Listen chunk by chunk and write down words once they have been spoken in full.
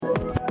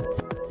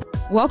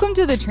Welcome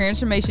to the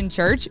Transformation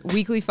Church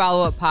weekly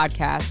follow-up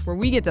podcast, where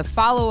we get to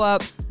follow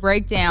up,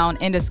 break down,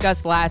 and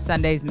discuss last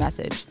Sunday's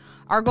message.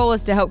 Our goal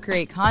is to help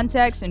create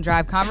context and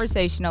drive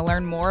conversation to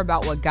learn more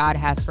about what God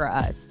has for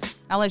us.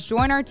 Now let's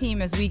join our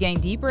team as we gain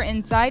deeper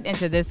insight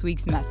into this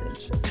week's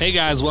message. Hey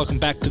guys, welcome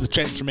back to the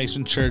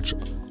Transformation Church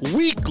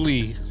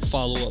weekly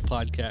follow-up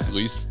podcast. At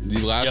least the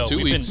last 2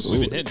 weeks.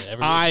 We've been hitting it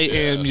every I week.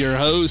 am your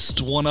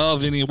host, one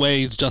of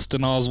anyways,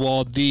 Justin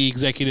Oswald, the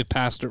executive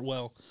pastor.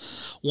 Well,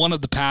 one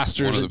of the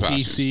pastors at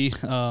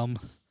PC.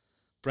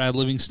 Brad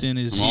Livingston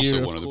is I'm here.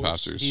 also one of the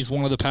pastors. He's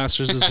one of the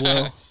pastors as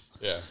well.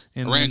 Yeah.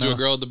 And I ran then, into a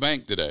girl at the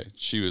bank today.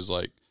 She was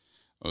like,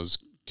 I was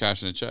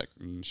cashing a check,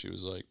 and she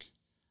was like,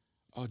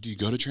 "Oh, do you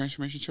go to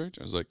Transformation Church?"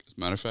 I was like, "As a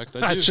matter of fact, I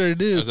do." I sure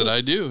do. I said,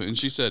 "I do." And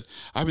she said,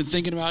 "I've been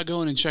thinking about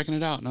going and checking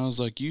it out." And I was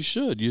like, "You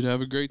should. You'd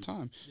have a great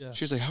time." Yeah.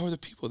 She's like, "How are the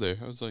people there?"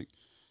 I was like,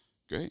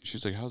 "Great."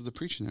 She's like, "How's the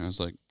preaching there?" I was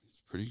like, "It's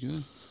pretty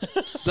good."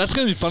 That's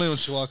going to be funny when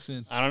she walks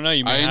in. I don't know.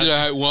 You I might ended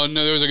have, up, well,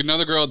 no, there was like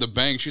another girl at the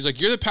bank. She's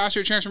like, "You're the pastor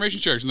at Transformation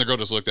Church." And the girl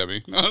just looked at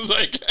me. And I was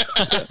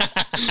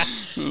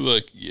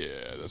like, "Yeah,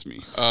 that's me."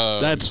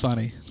 That's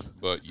funny.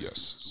 But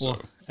yes. So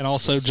Well, and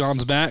also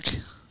John's back.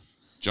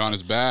 John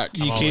is back.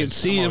 You can't always-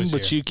 see I'm him, always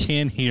but here. you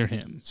can hear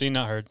him. seen,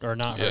 not heard, or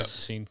not Yeah. heard,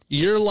 seen.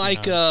 You're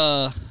like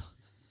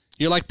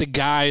you're like the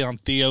guy on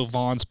Theo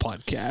Vaughn's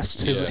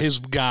podcast. Yeah. His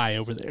guy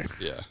over there.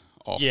 Yeah.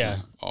 Off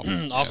Yeah, Off,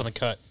 off in the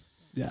cut.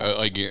 Yeah.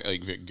 like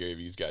Vic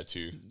Gavy's got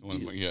too.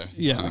 Yeah.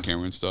 Yeah. On the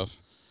camera and stuff.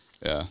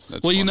 Yeah.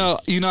 That's Well, funny.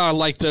 you know, I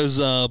like those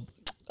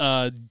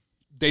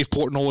Dave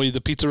Portnoy,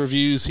 the pizza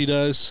reviews he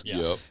does. Yeah.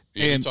 Yep.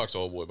 Yeah, And- he talks to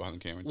old boy behind the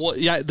camera. Well,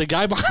 yeah, the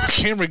guy behind the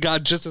camera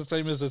got just as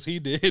famous as he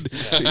did.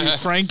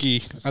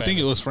 Frankie. I think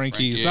it was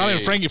Frankie. It's not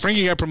even Frankie.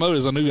 Frankie got promoted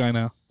as a new guy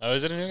now. Oh,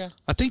 is it a new guy?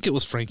 I think it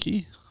was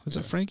Frankie. Was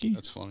it Frankie?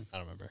 That's funny. I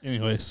don't remember.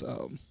 Anyways,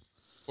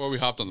 Before we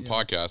hopped on the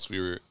podcast, we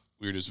were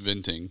just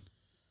venting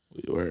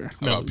we were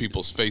about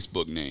people's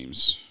Facebook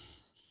names.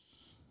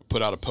 I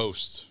put out a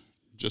post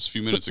just a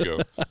few minutes ago.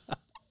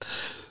 It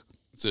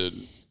said,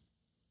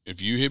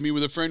 "If you hit me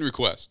with a friend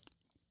request,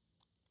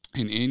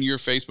 and in your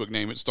Facebook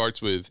name it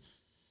starts with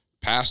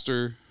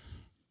pastor,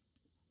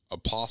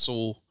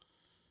 apostle,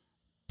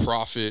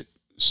 prophet,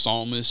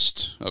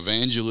 psalmist,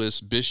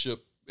 evangelist,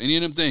 bishop, any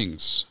of them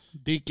things,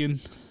 Deacon.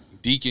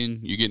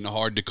 you're getting a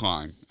hard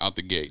decline out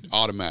the gate,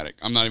 automatic.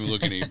 I'm not even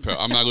looking at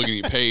I'm not looking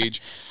at your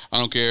page. I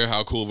don't care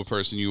how cool of a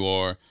person you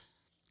are,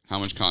 how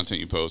much content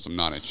you post. I'm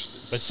not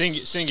interested. But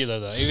singular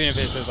though. Even if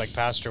it says like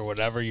pastor or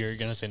whatever, you're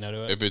gonna say no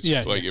to it. If it's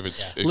Yeah, like yeah. if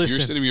Listen. you're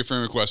sending me a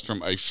friend request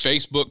from a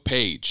Facebook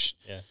page.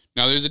 Yeah.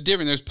 Now there's a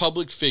difference. There's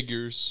public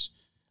figures.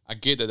 I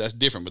get that that's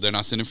different, but they're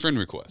not sending friend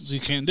requests. You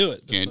can't do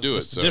it. Can't do it.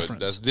 That's the So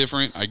difference. that's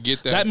different. I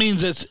get that. That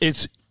means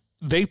it's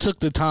they took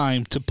the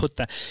time to put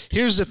that.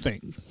 Here's the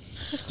thing.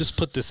 Just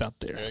put this out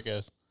there. There it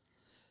goes.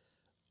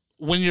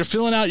 When you're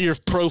filling out your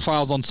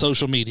profiles on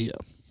social media,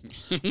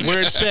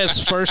 where it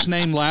says first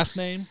name, last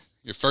name,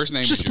 your first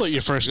name. just is put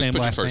your first just name,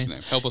 put last your first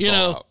name. Help us You all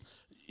know, out.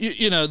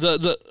 you know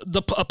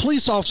a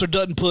police officer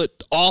doesn't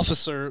put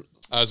officer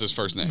As his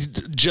first name.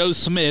 Joe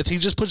Smith. He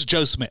just puts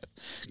Joe Smith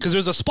because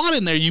there's a spot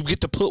in there you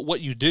get to put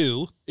what you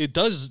do. It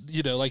does,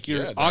 you know, like your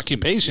Yeah, that can-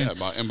 occupation.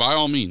 and by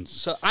all means.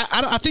 So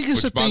I think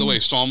it's Which, a by thing. the way,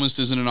 psalmist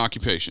isn't an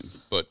occupation,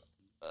 but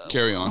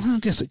carry on. I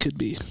guess it could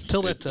be.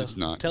 Tell that to it's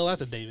not. Tell that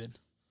to David.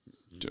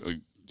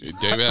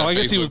 David had I a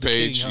guess he Facebook was the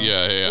page. king,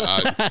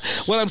 huh? Yeah.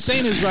 What I'm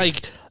saying is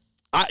like.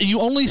 You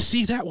only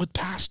see that with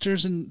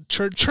pastors and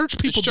church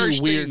people It's church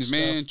do weird things, stuff.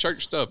 man.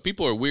 Church stuff.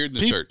 People are weird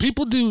in the church.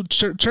 People do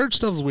church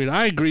stuff's weird.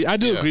 I agree. I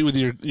do Yeah. agree with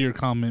your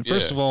comment.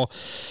 First Yeah. of all,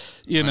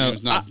 you My know,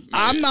 name's not-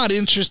 I'm not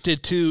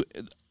interested to.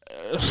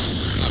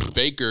 Not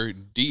Baker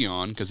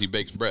Dion because he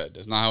bakes bread.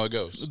 That's not how it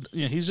goes.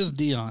 Yeah, he's just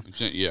Dion.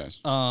 Yes.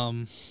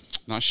 Um,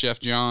 Not Chef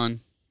John.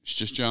 It's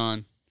just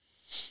John.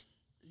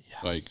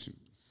 Like,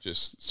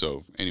 just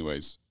so.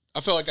 Anyways, I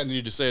felt like I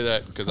needed to say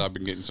that because I've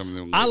been getting some of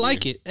them. I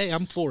like it. Hey,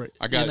 I'm for it.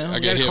 I got you know? I We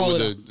got gotta hit call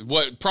with it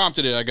what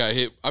prompted it. I got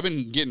hit. I've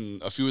been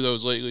getting a few of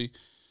those lately.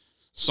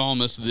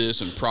 Psalmist this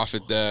and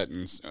prophet that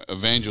and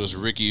evangelist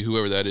Ricky,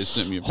 whoever that is,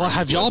 sent me a Well,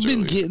 have y'all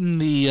been getting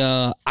the?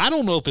 I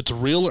don't know if it's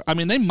real. I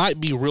mean, they might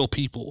be real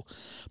people,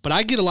 but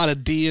I get a lot of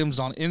DMs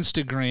on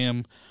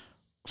Instagram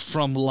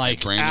from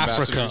like brand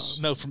Africa. ambassadors?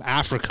 No, from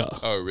Africa.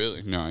 Oh,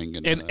 really? No, I ain't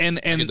getting And- that. and-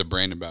 I and- get the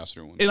brand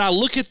ambassador one. And I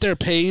look at their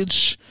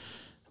page,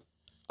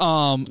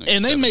 and they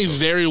 7 may posts.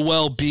 very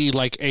well be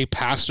like a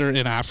pastor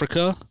in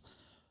Africa,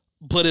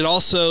 but it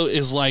also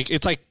is like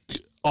it's like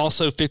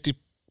also 50%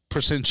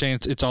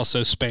 chance it's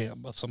also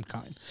spam of some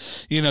kind,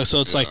 you know.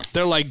 So it's Yeah. like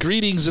they're like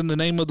greetings in the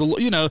name of the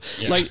Lord, you know.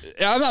 Yeah. Like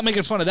I'm not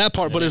making fun of that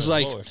part, but it's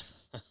like Lord.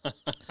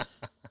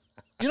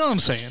 you know what I'm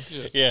saying.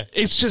 Yeah.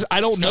 It's just I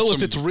don't know Got if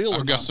some- it's real or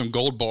I've got not. some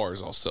gold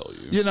bars I'll sell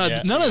you. You know,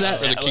 Yeah. none of that.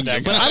 For the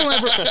kingdom. But I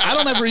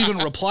don't ever even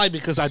reply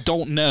because I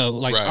don't know.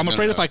 Like Right, I'm no,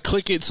 afraid no. if I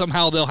click it,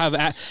 somehow they'll have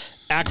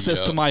access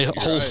Yeah, to my you're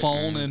whole right.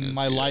 phone and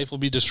my life will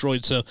be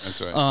destroyed. So, That's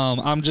right.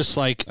 I'm just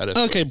like, That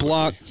okay, escalates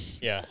block, quickly.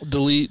 Yeah.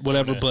 delete,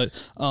 whatever. Yeah. But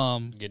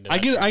Get into I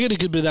that. get a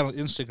good bit of that on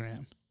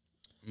Instagram.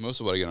 Most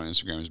of what I get on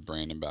Instagram is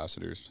brand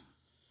ambassadors.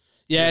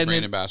 Yeah, and brand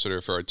then,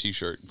 ambassador for our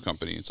T-shirt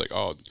company. It's like,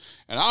 oh,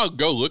 and I'll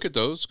go look at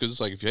those because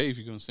it's like, if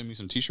you're gonna send me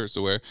some T-shirts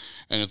to wear,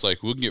 and it's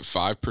like we can get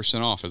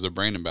 5% off as a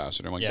brand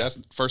ambassador. I'm like, that's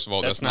first of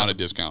all, that's not a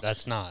discount.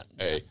 That's not.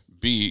 A,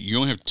 B, you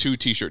only have 2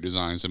 T-shirt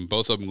designs, and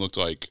both of them looked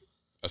like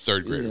a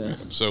third grader made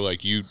them. So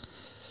like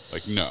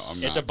no, I'm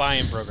not. It's a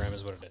buy-in program,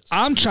 is what it is.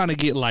 I'm trying to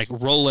get like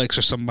Rolex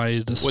or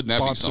somebody to Wouldn't that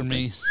be sponsor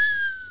me.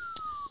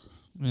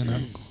 You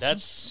know,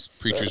 That's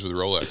preachers with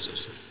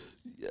Rolexes.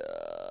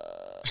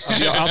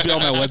 I'll be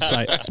on that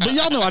website. But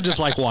y'all know I just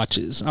like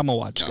watches. I'm a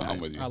watch guy. I'm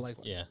with you. I like.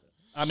 yeah.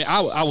 I mean,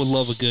 I would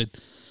love a good.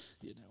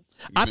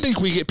 I think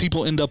we get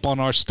people end up on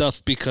our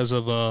stuff because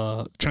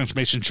of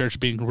Transformation Church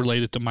being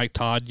related to Mike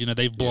Todd. You know,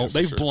 they've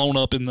blown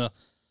up in the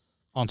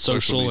on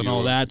social and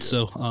all that.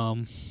 So,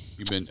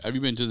 have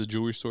you been to the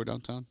jewelry store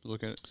downtown to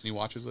look at it? Any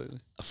watches lately?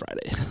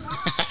 Friday.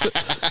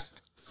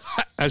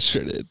 I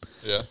sure did.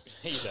 Yeah.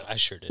 He said, I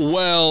sure did.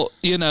 Well,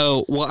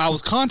 I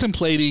was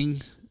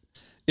contemplating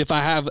if I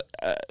have,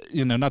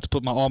 not to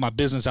put all my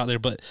business out there,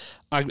 but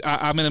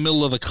I'm in the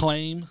middle of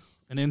an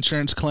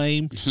insurance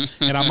claim,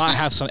 and I might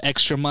have some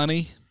extra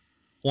money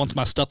once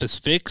my stuff is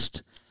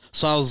fixed.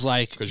 So I was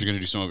like, because you're gonna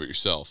do some of it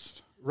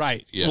yourself.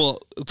 Right. Yeah.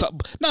 Well,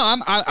 no,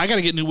 I got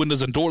to get new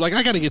windows and doors. Like,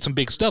 I got to get some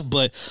big stuff,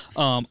 but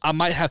I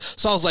might have.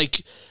 So I was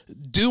like,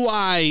 do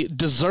I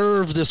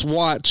deserve this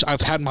watch I've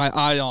had my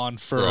eye on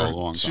for a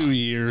long 2 time.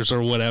 years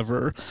or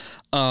whatever?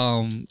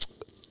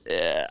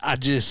 I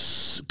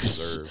just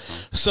Deserve,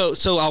 huh?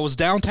 So I was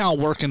downtown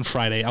working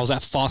Friday. I was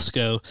at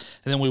Fosco,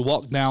 and then we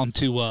walked down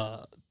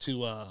to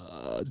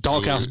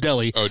Doghouse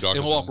Deli, Oh, Doghouse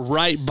and we walked Deli.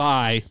 right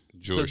by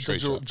Jeweler's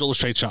Trade Shop. Jeweler's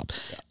Trade Shop,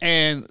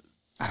 and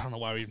I don't know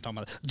why we're even talking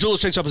about that. Jeweler's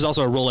Trade Shop is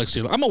also a Rolex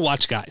dealer. I'm a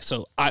watch guy,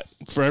 so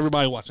for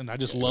everybody watching, I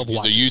just love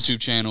watches. The YouTube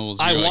channels.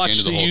 I you're, like, watch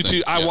into the whole YouTube.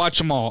 thing. I Yeah. watch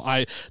them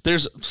all.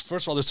 There's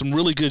some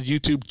really good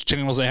YouTube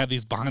channels that have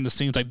these behind the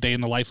scenes, like day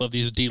in the life of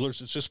these dealers.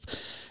 It's just,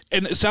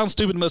 and it sounds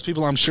stupid to most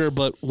people, I'm sure,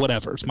 but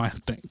whatever. It's my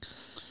thing.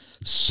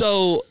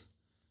 So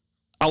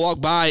I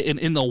walk by, and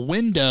in the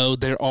window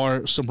there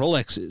are some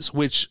Rolexes,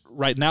 which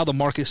right now the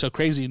market's so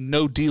crazy,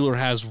 no dealer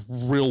has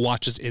real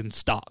watches in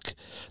stock.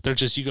 They're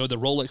just, you go the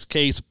Rolex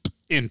case,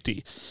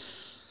 empty.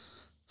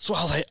 So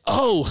I was like,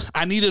 oh,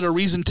 I needed a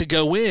reason to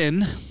go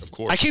in. Of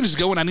course. I can't just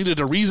go in. I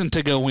needed a reason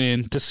to go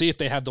in to see if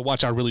they have the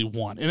watch I really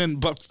want. And then,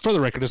 but for the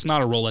record, it's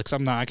not a Rolex.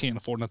 I can't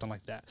afford nothing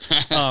like that.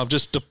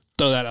 Just to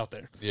throw that out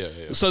there.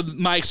 Yeah. So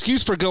my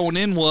excuse for going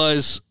in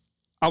was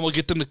I'm going to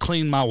get them to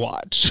clean my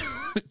watch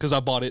because I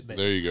bought it there.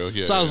 There you go.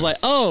 Yeah. So I was like,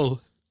 oh,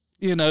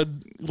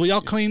 will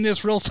y'all clean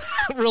this real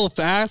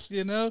fast,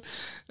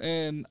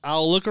 and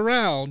I'll look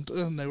around.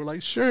 And they were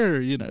like,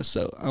 sure,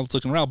 so I was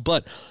looking around.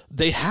 But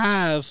they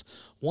have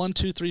 1,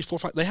 2, 3, 4,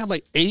 5. They have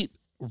like 8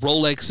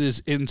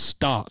 Rolexes in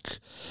stock.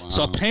 Wow.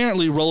 So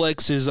apparently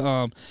Rolex is,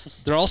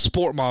 they're all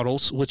sport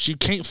models, which you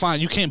can't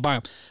find. You can't buy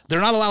them. They're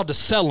not allowed to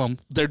sell them.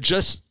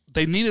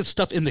 They needed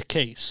stuff in the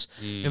case,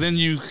 and then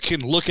you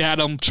can look at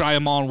them, try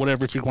them on,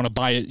 whatever. If you want to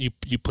buy it, you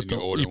put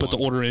the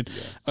order in.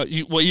 Yeah.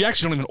 You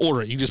actually don't even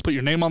order it. You just put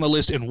your name on the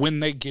list, and when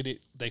they get it,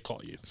 they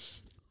call you.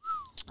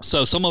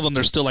 So some of them,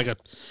 they're still like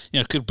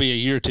could be a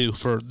year or two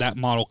for that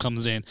model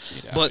comes in,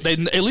 but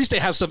at least they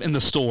have stuff in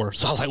the store.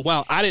 So I was like,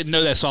 wow, I didn't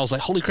know that. So I was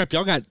like, holy crap,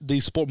 y'all got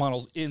these sport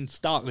models in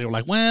stock. They were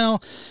like,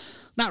 well,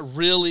 not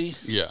really.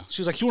 Yeah.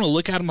 She was like, you want to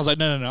look at them? I was like,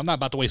 no. I'm not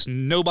about to waste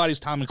nobody's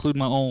time, including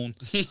my own,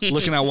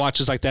 looking at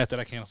watches like that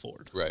I can't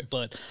afford. Right.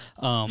 But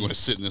you want to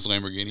sit in this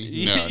Lamborghini?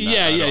 Yeah.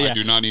 I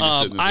do not need to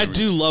sit in this Lamborghini. I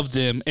do love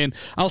them, and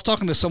I was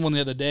talking to someone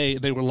the other day.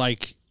 They were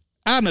like,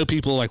 I know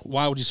people like,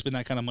 why would you spend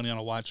that kind of money on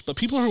a watch? But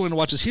people who are into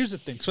watches, here's the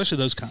thing, especially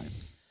those kind.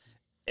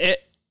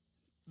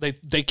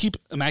 They keep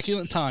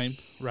immaculate time,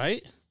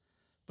 right?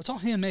 But it's all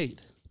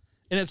handmade.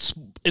 And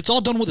it's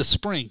all done with a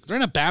spring. There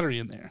ain't a battery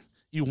in there.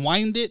 You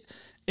wind it,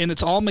 and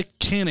it's all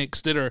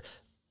mechanics that are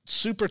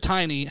super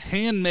tiny,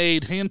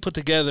 handmade, hand put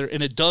together,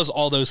 and it does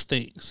all those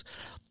things.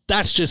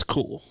 That's just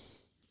cool.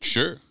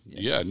 Sure.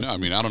 Yeah. No, I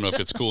mean, I don't know if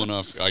it's cool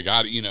enough. I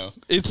got,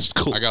 It's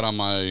cool. I got on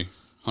my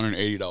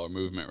 $180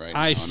 movement right now.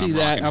 I see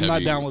that. I'm not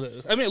heavy. down with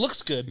it. I mean, it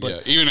looks good,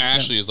 but even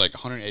Ashley is like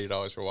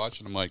 $180 for a watch,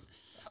 and I'm like,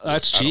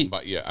 that's cheap.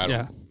 I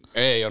don't.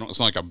 It's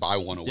not like I buy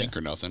one a week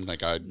or nothing.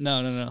 Like I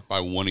no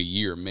buy one a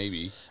year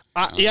maybe.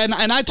 And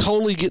I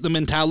totally get the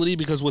mentality,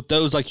 because with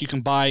those, like, you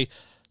can buy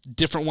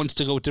different ones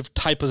to go with different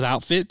type of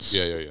outfits.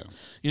 Yeah.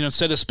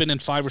 Instead of spending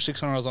 $500 or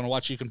 $600 on a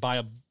watch, you can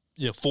buy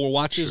 4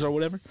 watches or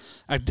whatever.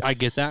 I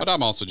get that. But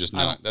I'm also just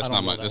not. That's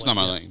not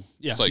my lane.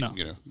 Yeah, it's like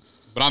no.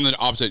 But I'm the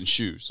opposite in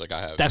shoes. Like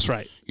I have. That's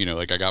right.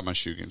 Like I got my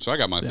shoe game, so I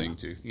got my thing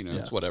too.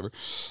 It's whatever.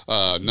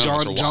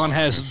 John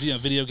has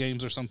video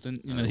games or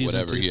something. He's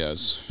whatever into. he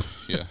has.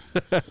 Yeah.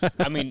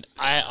 I mean,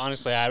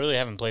 I really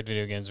haven't played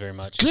video games very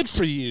much. Good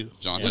for you.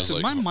 John Listen,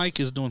 has, like, my mic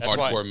is doing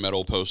hardcore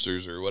metal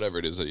posters or whatever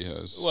it is that he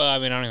has. Well, I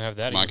mean, I don't even have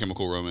that. My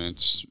Chemical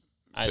Romance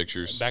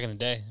pictures back in the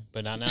day,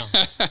 but not now.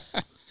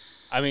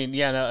 I mean,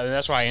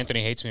 that's why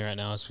Anthony hates me right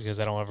now. It's because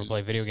I don't ever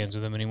play video games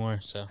with him anymore.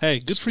 So hey,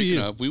 good for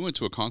you. We went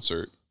to a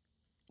concert.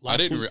 I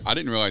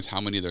didn't realize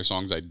how many of their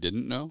songs I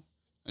didn't know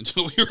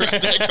until we were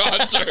at that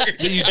concert.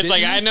 It's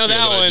like I know that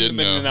Yeah, one, didn't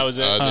but know. then that was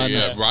it.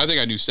 Yeah, bro, I think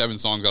I knew 7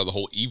 songs out of the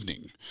whole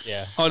evening.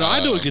 Yeah. Oh no, I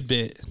knew a good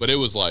bit. But it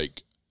was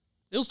like,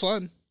 It was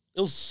fun. It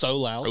was so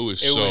loud. it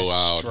was It so was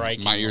loud.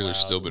 striking My ears are loud.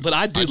 still, But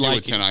I did deal like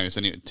with it.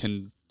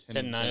 tinnitus,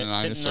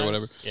 tinnitus or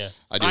whatever. Yeah. deal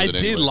I with it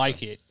did anyway.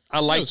 like it. I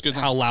was liked good.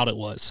 how loud it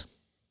was.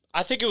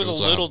 I think it was, was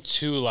a little loud.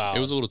 too loud. It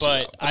was a little too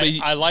but loud. I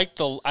mean, I liked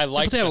the. I But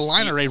liked they had a the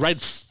line feed- array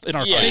right in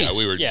our Yeah, face. Yeah,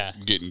 we were Yeah.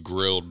 getting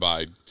grilled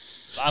by.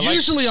 I liked-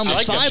 Usually on I the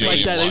liked side like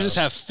James that, they Wild. just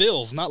have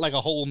fills, not like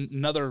a whole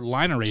another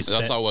line array That's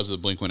set. how it was at the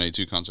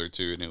Blink-182 concert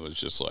too, and it was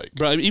just like,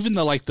 Bro, even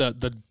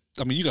the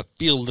I mean, you could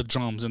feel the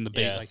drums in the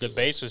bass. Yeah, like the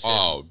bass was hitting.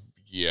 oh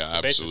yeah,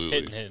 The bass was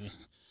absolutely. hitting.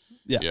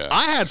 yeah. yeah.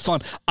 I had fun.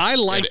 I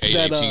liked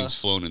Had that. 818s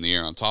flown in the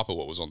air on top of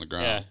what was on the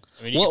ground. Yeah.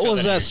 I mean, you What could feel was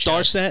in that your Star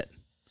chest. Set?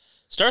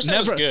 Star Set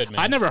was good, man.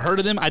 I never heard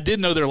of them. I did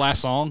know their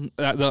last song.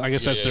 I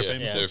guess that's their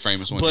famous. Yeah. Their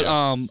famous one. But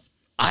yeah.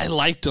 I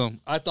liked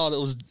them. I thought it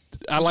was.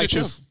 I liked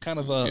good this kind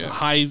of a Yeah.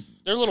 high.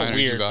 They're a little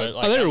Energy weird, vibe. but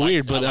like, Oh, they I were liked-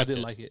 weird, but I liked did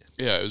it. like it.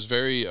 Yeah, it was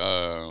very.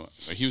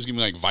 He was giving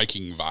me like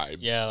Viking vibe.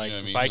 Yeah, You like know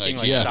what I mean? Viking,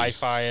 like yeah.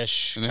 sci-fi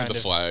ish. And they had the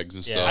flags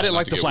and Yeah. stuff. I didn't not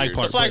like to the get flag weird.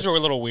 part. The flags were a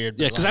little weird.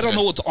 Yeah, but because like- I don't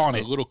know what's on A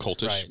it. little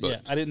cultish, Right, but Yeah,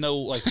 I didn't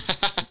know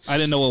I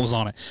didn't know what was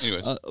on it.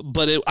 Anyways.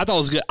 But I thought it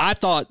was good. I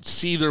thought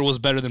Seether was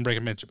better than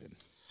Breaking Benjamin.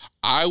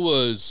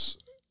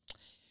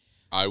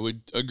 I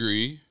would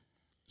agree.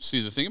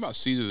 See, the thing about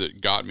Caesar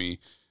that got me,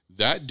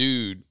 that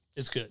dude,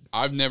 It's good.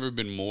 I've never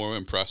been more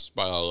impressed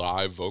by a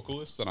live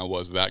vocalist than I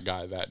was that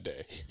guy that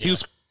day. He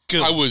was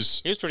good. I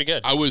was He was pretty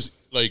good. I was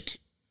like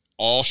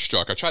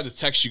awestruck. I tried to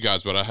text you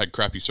guys, but I had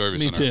crappy service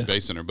Me in too. our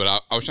base center.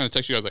 But I was trying to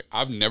text you guys like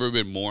I've never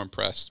been more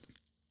impressed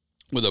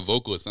with a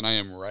vocalist than I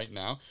am right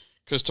now.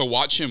 Because to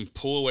watch him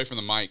pull away from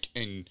the mic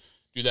and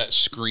do that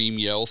scream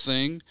yell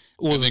thing,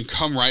 and then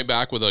come right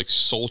back with like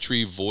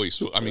sultry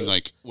voice. I mean,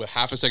 like with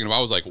half a second, I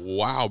was like,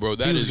 "Wow, bro,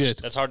 that He was is good.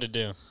 That's hard to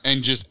do.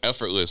 and just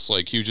effortless.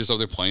 Like he was just up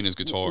there playing his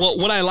guitar. Well,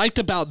 what I liked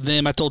about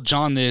them, I told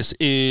John this,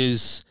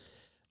 is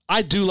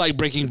I do like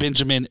Breaking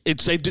Benjamin.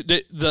 It's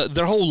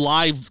their whole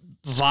live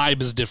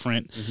vibe is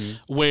different.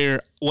 Mm-hmm.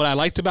 Where what I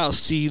liked about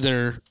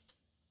Seether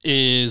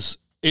is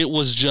it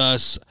was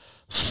just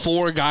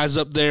 4 guys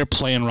up there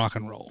playing rock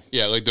and roll.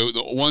 Yeah, like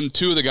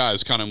two of the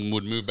guys kind of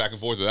would move back and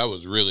forth. But that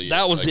was really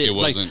That was like, it. It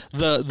wasn't.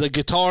 Like the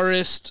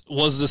guitarist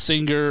was the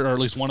singer, or at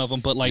least one of them,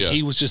 but like Yeah.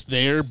 he was just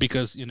there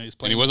because he's And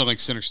playing he wasn't like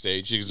center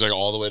stage. He was like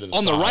all the way to the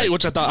on the side. right,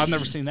 which I thought I've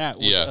never seen that.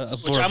 Yeah.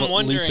 for Which a I'm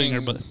wondering. lead singer,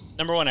 but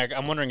Number one,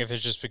 I'm wondering if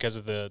it's just because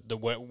of the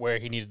where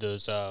he needed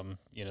those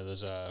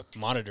those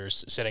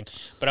monitors sitting.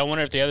 But I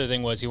wonder if the other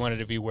thing was he wanted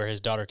to be where his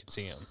daughter could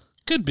see him.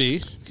 could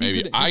be.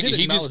 Maybe did he just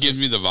acknowledge gives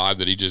it. me the vibe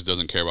that he just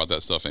doesn't care about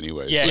that stuff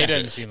anyway. Yeah, he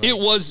doesn't seem like It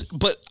was,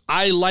 but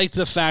I liked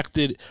the fact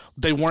that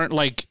they weren't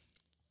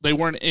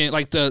in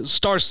like the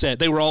Star Set.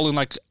 They were all in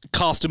like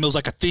costume. It was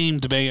like a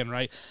themed band,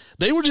 right?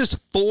 They were just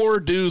 4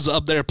 dudes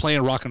up there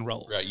playing rock and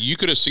roll. Right. You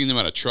could have seen them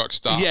at a truck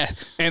stop. Yeah,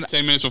 and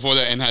 10 minutes before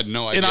that and had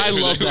no idea. and I who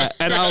love they that.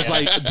 were. And I was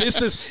like,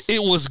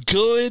 it was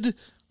good.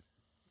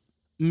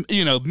 Mid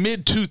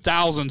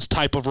 2000s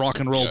type of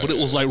rock and roll, Yeah, but it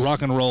was like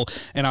rock and roll,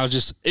 and I was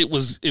just, it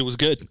was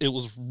good. It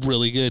was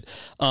really good.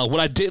 What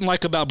I didn't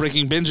like about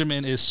Breaking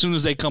Benjamin is as soon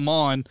as they come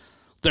on,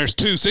 there's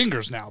 2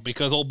 singers now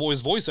because old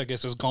boy's voice, I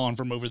guess, is gone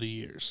from over the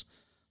years.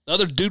 The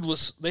other dude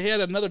they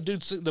had another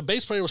dude, the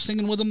bass player was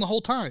singing with them the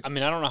whole time. I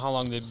mean, I don't know how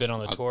long they've been on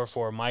the tour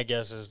for. My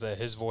guess is that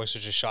his voice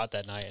was just shot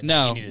that night and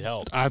No, he needed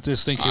help. I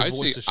just think his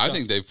voice is I shot.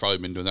 think they've probably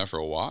been doing that for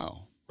a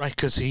while. Right,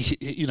 because he's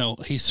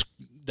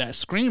that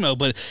screamo,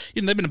 but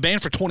they've been a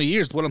band for 20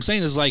 years. What I'm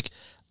saying is like,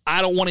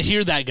 I don't want to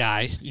hear that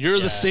guy. You're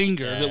the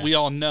singer that we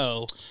all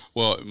know.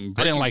 Well,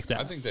 I didn't like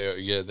that. I think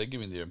they give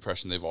me the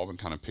impression they've all been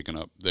kind of picking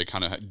up. They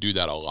kind of do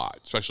that a lot,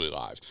 especially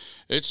live.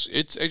 It's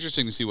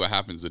interesting to see what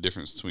happens. The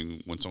difference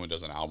between when someone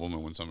does an album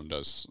and when someone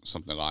does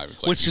something live.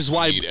 It's like Which you is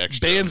why need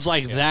extra. bands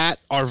like that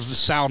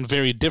sound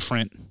very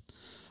different.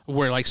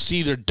 Where like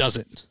Seether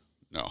doesn't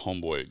No,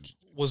 Homeboy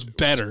was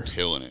better.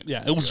 killing it.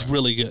 Yeah, it was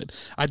really good.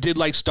 I did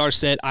like Star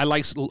Set. I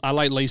like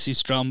Lacey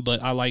Strum,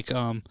 but I like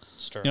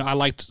Stern. I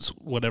liked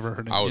whatever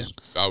her name.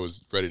 I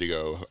was ready to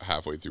go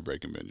halfway through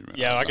Breaking Benjamin.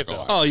 Yeah, I'm I not could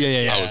gonna tell. lie. Oh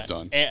yeah. I was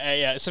done.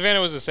 Yeah, Savannah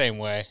was the same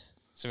way.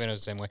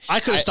 I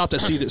could have stopped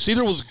at Seether.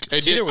 Seether was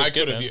It Cedar did- was I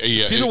good, could've- man.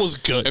 yeah, Seether was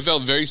good. It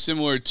felt very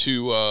similar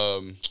to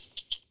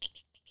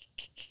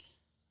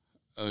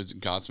was it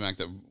Godsmack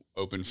that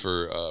opened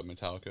for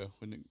Metallica?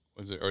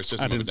 Was it or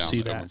System I of a didn't Down see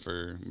that that. opened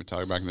for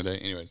Metallica back in the day?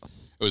 Anyways,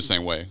 it was the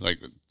same way. Like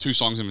 2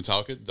 songs in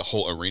Metallica, the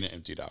whole arena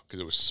emptied out because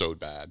it was so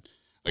bad.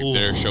 Like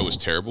their show was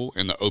terrible,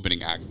 and the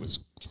opening act was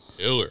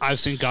killer. I've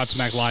seen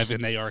Godsmack live,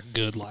 and they are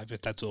good live.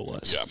 If that's what it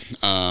was.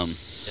 Yeah.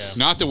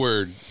 Not that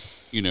we're,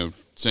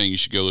 saying you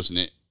should go listen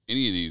to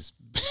any of these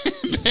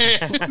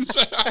bands.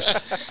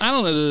 I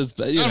don't know.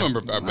 That it's, None of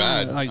them are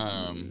bad. like,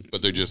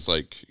 but they're just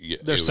like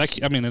they're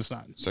secular. I mean, it's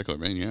not. secular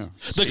band. Yeah.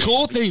 The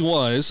cool thing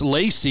was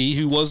Lacey,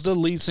 who was the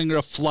lead singer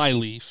of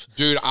Flyleaf,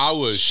 Dude, I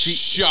was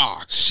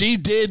shocked. she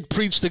did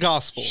preach the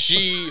gospel.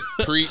 She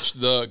preached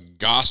the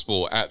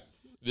gospel at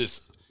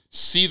this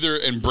Seether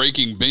and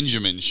Breaking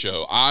Benjamin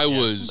show. It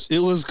was It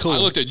was cool. I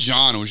looked at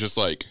John and was just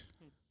like,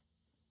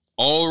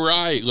 all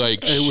right. Like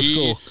It was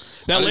cool.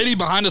 That lady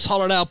behind us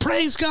hollered out,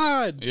 "Praise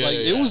God!" Yeah, like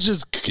yeah. it was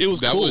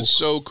That cool. was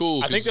so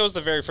cool. I think 'cause- that was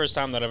the very first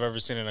time that I've ever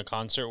seen in a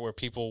concert where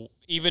people,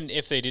 even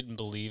if they didn't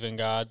believe in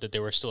God, that they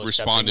were still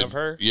responded accepting of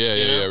her. Yeah,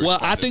 you know? yeah. Well, I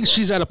responded think well.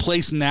 she's at a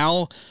place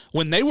now.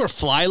 When they were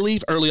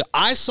Flyleaf early,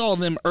 I saw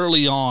them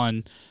early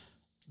on.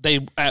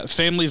 They at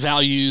Family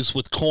Values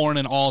with Korn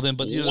and all them,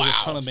 but there's a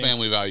ton Wow, of bands.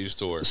 Family Values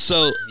tour.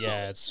 So,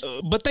 Yeah, it's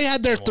but they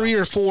had their 3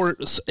 or 4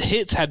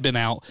 hits had been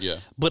out. Yeah.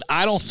 But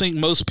I don't think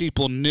most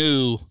people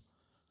knew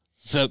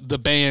the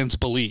band's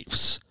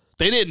beliefs.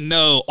 They didn't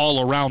know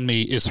All Around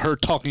Me is her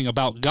talking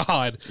about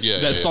God. Yeah,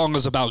 that yeah, song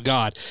is about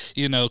God.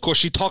 You know, of course,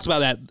 she talked about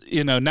that.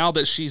 You know, now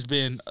that she's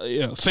been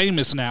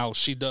famous, now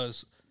she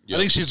does. Yeah.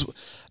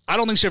 I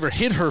don't think she ever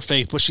hid her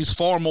faith, but she's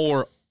far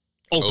more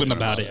open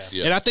about it.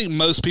 Yeah. And I think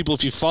most people,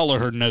 if you follow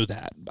her, know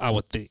that. I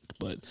would think,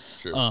 but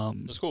Sure.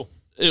 it's cool.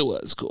 it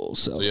was cool.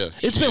 So Yeah,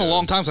 it's she, been a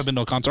long time since I've been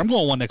to a concert. I'm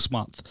going one next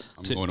month.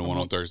 I'm going to one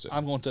on Thursday.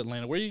 I'm going to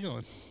Atlanta. Where are you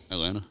going?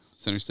 Atlanta,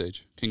 Center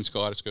Stage, King's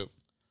Kaleidoscope.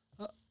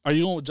 Are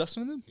you going with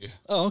Justin and them? Yeah.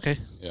 Oh, okay.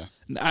 Yeah.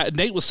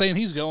 Nate was saying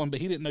he's going, but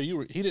he didn't know you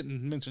were. He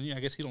didn't mention you. I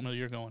guess he don't know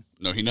you're going.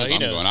 No, he knows he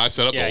I'm knows. going. I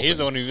set up. Yeah, the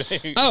whole he's the thing.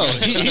 one who. Oh,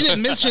 he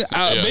didn't mention.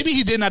 Yeah. Maybe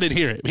he did. I didn't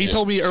hear it. He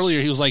told me earlier.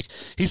 He was like,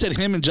 he said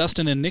him and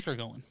Justin and Nick are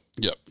going.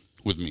 Yep,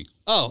 with me.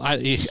 Oh, Well,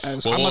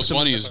 what's must have-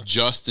 funny is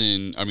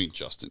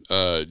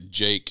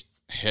Jake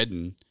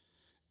Hedden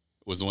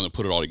was the one that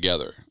put it all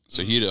together.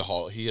 So he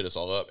hit us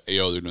all up. Hey,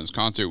 yo, they're doing this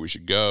concert. We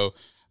should go.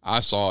 I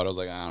saw it. I was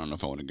like, I don't know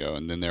if I want to go.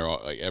 And then they're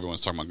all like,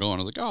 everyone's talking about going.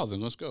 I was like, oh, then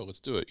let's go. Let's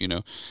do it. You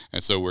know.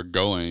 And so we're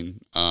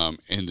going. And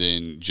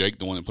then Jake,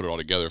 the one that put it all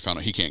together, found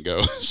out he can't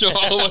go. So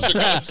all of us are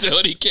going still,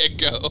 and he can't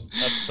go.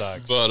 That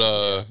sucks.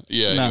 But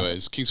yeah. No.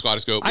 Anyways, King's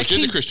Kaleidoscope, I which is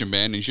a can't- Christian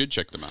band, and you should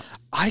check them out.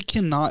 I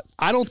cannot.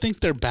 I don't think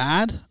they're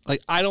bad.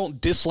 Like I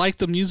don't dislike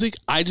the music.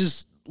 I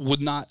just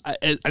would not. I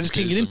just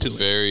can't get It's into a it.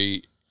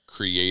 very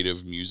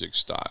creative music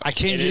style. I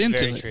can't it get is into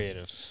very it.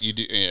 creative. You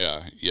do,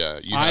 yeah.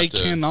 You I have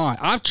to, cannot.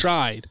 I've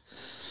tried.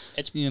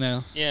 It's You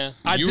know. yeah.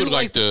 I you do would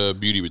like the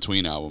Beauty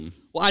Between album.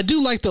 Well, I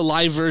do like the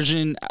live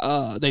version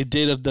they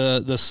did of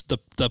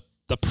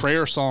the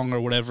prayer song or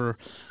whatever,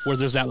 where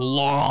there's that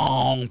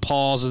long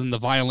pause and the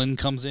violin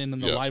comes in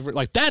and the Yeah. live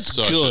like that's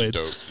Such good. a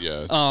dope,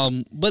 yeah.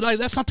 But like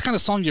that's not the kind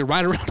of song you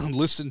ride around and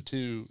listen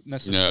to No,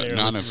 necessarily.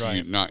 not if you,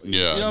 right. not, yeah.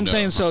 You know what I'm no.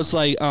 saying? So it's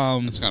like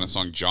It's the kind of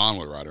song John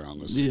would ride around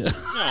listening.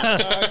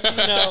 yeah.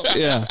 No,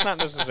 Yeah. it's not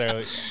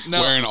necessarily.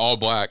 No, Wearing all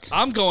black.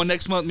 I'm going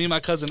next month. Me and my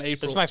cousin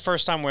April. This is my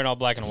first time wearing all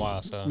black in a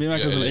while, so Me and my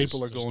Yeah, cousin it is.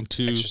 April are going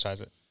to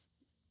exercise it.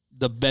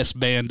 the best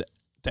band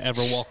to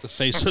ever walk the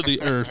face of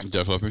the earth.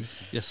 Def Leppard.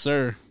 Yes,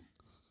 sir.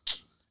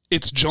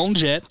 It's Joan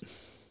Jett,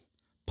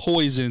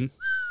 Poison,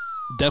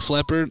 Def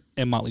Leppard,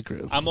 and Motley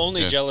Crue. I'm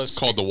only Yeah. jealous. It's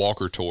called the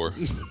Walker Tour.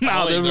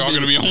 No, They're They're all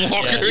going to be on They're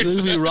Walkers.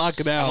 gonna be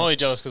rocking I'm out. only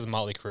jealous because of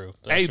Motley Crue.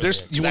 That's Hey, really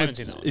there's it, 'cause you I want haven't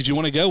seen that one. if you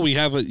want to go, we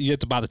have you have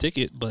to buy the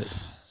ticket, but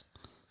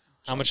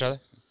How much are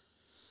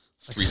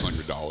they?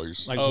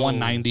 $300. like Oh.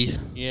 $190.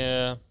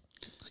 Yeah,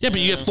 Yeah, but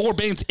you get 4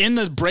 bands in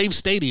the Brave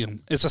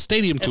Stadium. It's a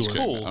stadium It's tour,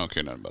 cool. I don't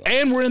care nothing about that.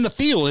 and we're in the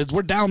field.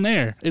 We're down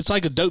there. It's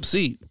like a dope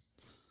seat.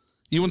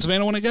 You and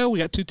Savannah want to go? We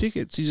got 2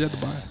 tickets. You just have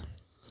to buy.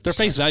 They're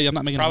face value. I'm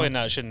not making probably it.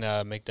 not.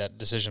 Shouldn't make that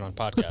decision on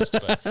podcast.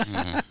 But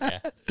yeah.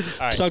 All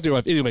right. Talk to your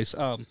wife. Anyways,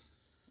 Yeah,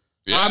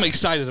 I'm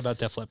excited about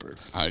Def Leppard.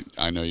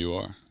 I know you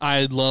are.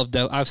 I love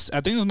Def. I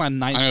think it was my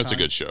 9th. I know it's a time.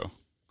 good show.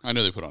 I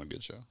know they put on a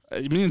good show.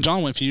 Me and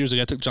John went a few years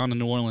ago. I took John to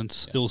New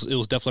Orleans. It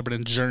was Def Leppard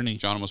and Journey.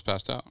 John almost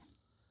passed out.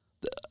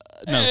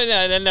 No.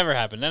 That never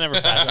happened. That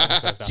never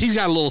passed. He's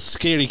got a little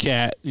scaredy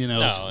cat, you know.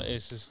 No,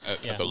 it's just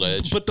At the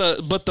ledge. But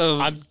the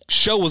I'm-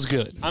 show was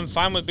good. I'm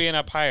fine with being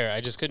up higher. I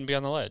just couldn't be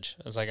on the ledge.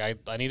 I was like,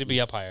 I need to be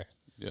up higher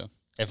Yeah.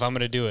 if I'm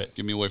gonna do it.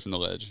 Get me away from the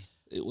ledge.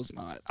 It was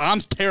not. I'm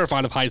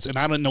terrified of heights, and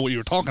I didn't know what you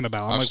were talking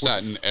about. I'm I've like,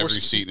 sat in every we're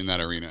seat in that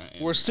arena.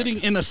 and We're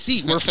sitting in a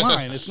seat. We're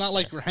fine. It's not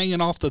like we're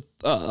hanging off the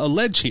a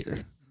ledge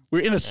here.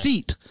 We're in a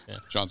seat.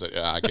 John said,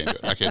 yeah, I can't do it.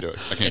 I can't do it.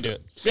 I can't Can't do do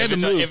it. it. We had to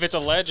move. If it's a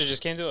ledge, I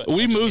just can't do it.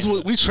 We I just moved. can't do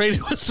With, we traded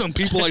with some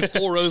people like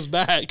 4 rows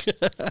back.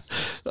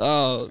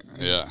 Yeah.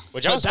 it.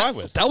 Which I was that, fine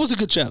with. That was a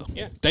good show.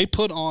 Yeah. They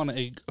put on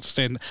a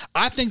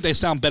I think they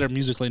sound better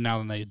musically now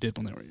than they did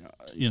when they were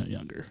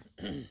younger.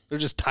 They're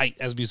just tight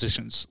as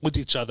musicians with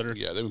each other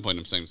Yeah, they've been playing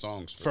them same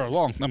songs for a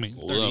long. I mean,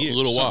 30 years.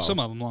 little while. Some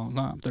of them long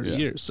time, 30 yeah.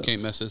 years. So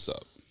Can't mess this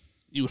up.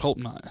 you would hope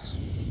not.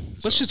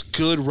 But it's just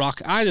good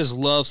rock. I just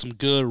love some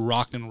good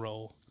rock and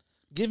roll.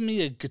 Give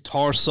me a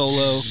guitar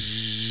solo.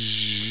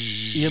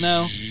 You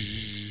know,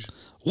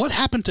 what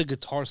happened to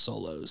guitar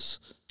solos?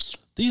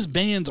 These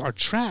bands are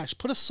trash.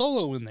 Put a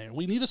solo in there.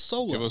 We need a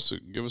solo.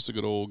 Give us a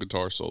good old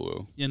guitar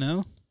solo. You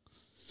know.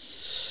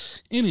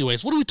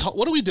 Anyways, what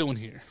are we doing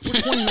here?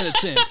 We're 20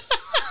 minutes in.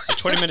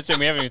 20 minutes in,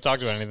 we haven't even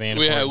talked about anything.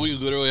 We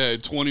important. literally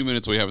had 20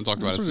 minutes. We haven't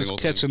talked about We're a just single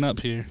thing. catching up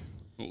here.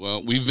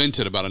 Well, we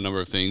vented about a number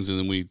of things, and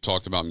then we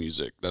talked about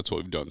music. That's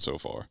what we've done so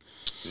far.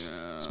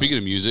 Yeah. Speaking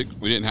of music,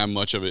 we didn't have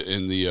much of it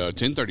in the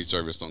 10:30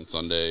 service on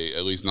Sunday.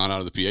 At least not out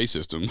of the PA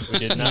system. We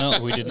did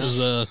not. We did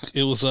not.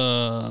 It was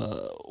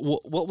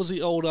what was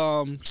the old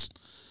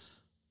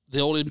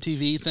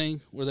MTV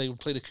thing where they would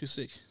play the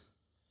acoustic?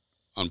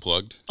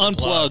 Unplugged.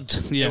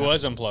 Unplugged. Yeah, It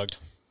was unplugged.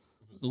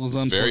 It was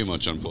unplugged. Very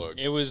much unplugged.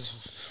 It was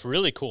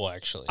really cool,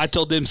 actually. I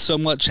told them so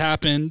much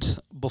happened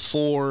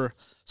before.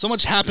 So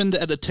much happened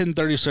at the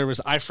 10:30 service.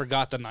 I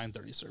forgot the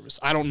 9:30 service.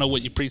 I don't know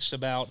what you preached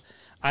about.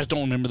 I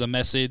don't remember the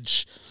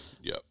message.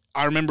 Yep.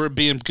 I remember it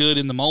being good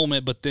in the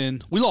moment, but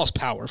then we lost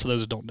power. For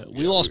those that don't know,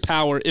 we lost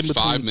power in between.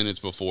 5 minutes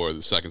before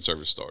the second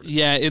service started.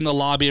 Yeah, in the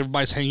lobby,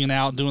 everybody's hanging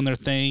out, doing their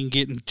thing,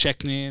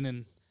 checking in,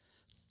 and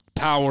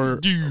power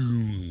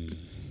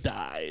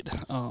died.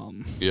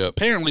 Yep.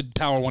 Apparently,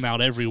 power went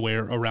out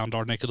everywhere around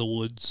our neck of the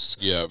woods.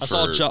 Yeah, I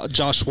saw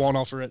Josh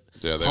Swanoffer at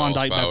Yeah, they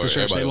Klondike lost power. Baptist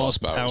Church. They Everybody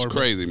lost power. It was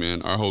crazy,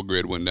 man. Our whole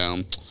grid went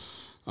down.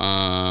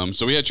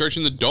 So we had church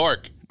in the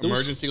dark.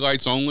 Emergency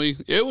lights only.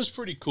 It was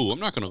pretty cool. I'm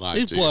not going to lie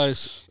to you. It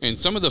was. And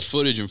some of the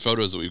footage and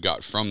photos that we've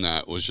got from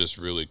that was just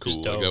really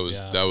cool. dope,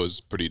 that was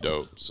pretty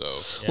dope. So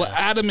Well,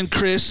 Adam and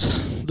Chris,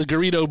 the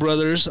Garrido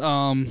brothers,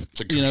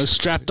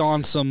 strapped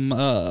on some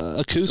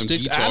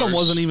acoustics. Some Adam guitars.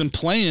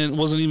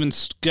 wasn't even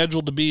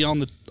scheduled to be on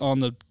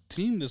the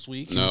team this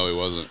week. no, it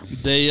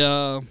wasn't. They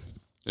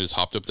They just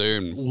hopped up there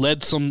and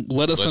led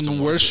us in some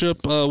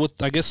worship with,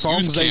 I guess,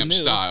 songs youth they camp knew.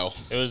 style.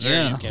 It was very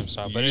Yeah. youth camp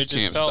style, but it Youth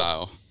just camp felt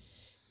style.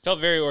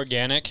 very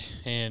organic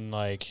and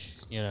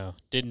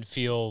didn't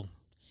feel.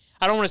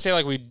 I don't want to say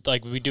like we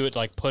do it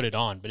like put it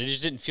on, but it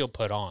just didn't feel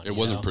put on. It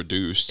wasn't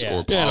produced Yeah.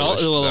 or Yeah,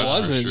 polished. it that's for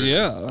wasn't. sure.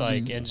 Yeah,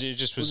 like, and it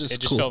just was. just It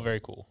just cool. felt very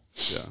cool.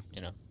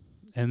 Yeah.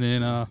 and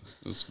then It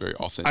was very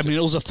authentic. I mean,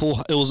 it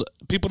was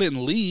people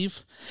didn't leave.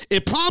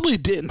 It probably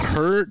didn't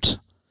hurt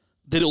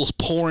that it was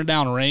pouring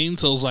down rain,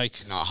 so it was like,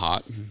 not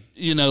hot.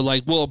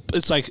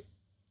 it's like,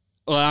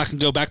 well, I can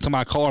go back to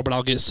my car, but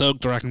I'll get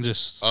soaked, or I can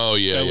just Oh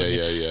yeah, go with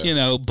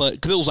it. But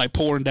because it was like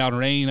pouring down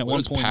rain at It one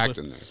was point. packed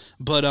but, in there.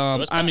 but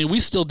was I mean, we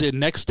still did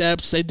next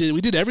steps. We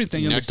did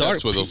everything Next in the dark.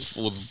 steps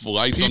with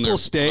lights on their People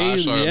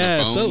stayed, flashlight on their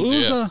yeah. So phones.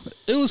 it was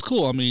it was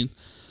cool. I mean,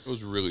 it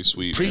was really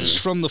sweet. preached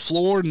man. from the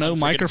floor, no Unforgettable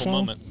microphone.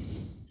 moment.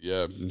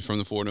 Yeah, from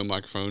the floor, no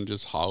microphone,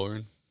 just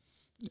hollering.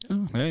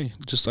 Oh, hey,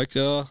 just like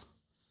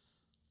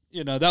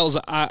that was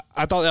I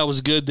thought that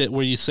was good that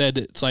where you said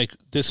it's like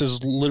this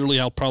is literally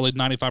how probably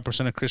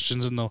 95% of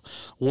Christians in the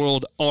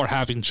world are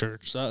having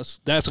church. So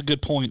that's a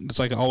good point. It's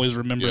like I always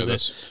remember Yeah, that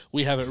that's-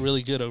 we have it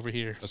really good over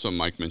here. That's what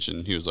Mike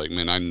mentioned. He was like,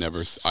 "Man, I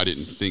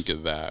didn't think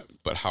of that,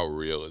 but how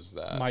real is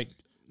that?" Mike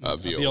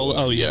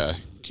Viola. oh, yeah.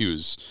 He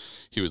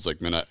was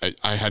like, "Man,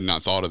 I had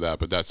not thought of that,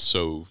 but that's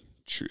so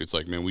true." It's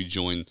like, man, we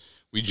joined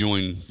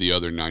the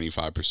other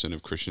 95%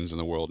 of Christians in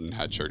the world and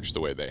had church the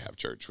way they have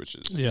church, which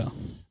is Yeah.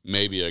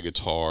 maybe a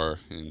guitar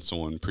and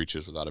someone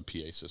preaches without a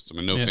PA system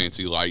and no Yeah.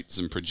 fancy lights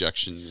and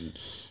projection and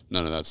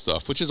none of that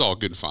stuff, which is all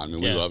good and fine. I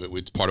mean, we Yeah. love it.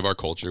 It's part of our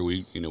culture.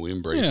 We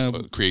embrace Yeah.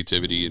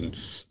 creativity and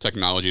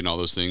technology and all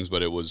those things,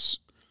 but it was,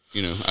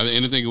 and I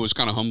think it was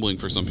kind of humbling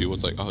for some people.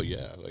 It's like, oh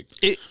yeah, like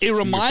It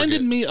reminded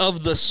forget. me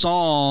of the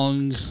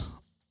song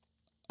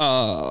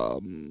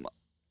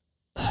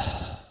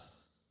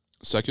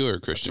secular or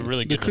It's a Christian.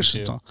 really the good one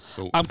Christian too. song.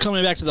 Oh. I'm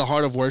coming back to the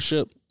heart of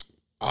worship.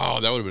 Oh,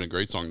 that would have been a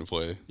great song to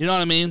play. You know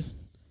what I mean?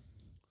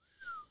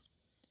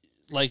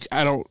 Like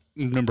I don't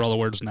remember all the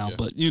words now, Yeah.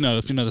 but if you know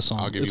the song.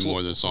 I'll give It's you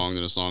more than a song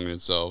in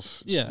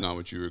itself. It's Yeah. not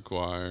what you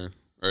require,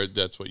 or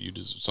that's what you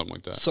deserve, something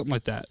like that. something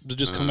like that. But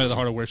just come to the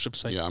heart of worship.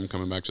 Say, Yeah, I'm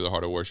coming back to the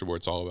heart of worship where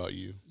it's all about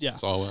you. yeah.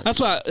 It's all about That's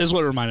what is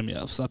what it reminded me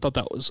of. So I thought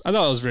it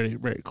was very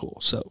very cool.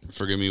 So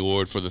Forgive me,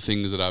 Lord, for the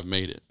things that I've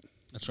made it.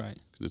 that's right.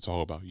 'Cause it's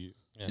all about you.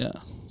 Yeah.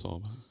 It's all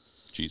about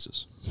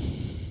Jesus.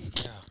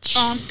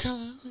 Oh,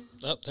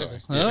 there it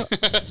is.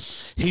 Yeah.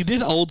 He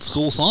did old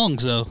school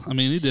songs though. I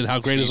mean, he did "How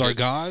Great Is Our did.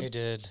 God." He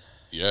did.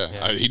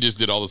 Yeah, he just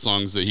did all the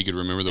songs that he could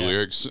remember the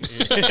lyrics.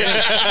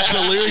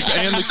 The lyrics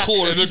and the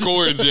chords. And the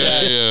chords,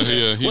 yeah.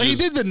 He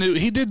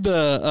did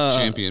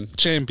the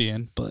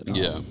Champion. but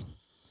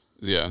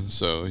Yeah,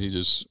 so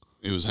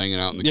he was hanging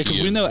out in the yeah, key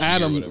because we and know key or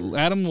Adam. whatever.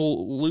 Adam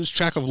will lose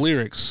track of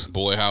lyrics.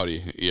 Boy,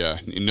 howdy. Yeah.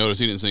 You notice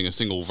he didn't sing a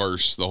single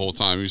verse the whole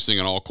time. He was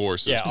singing all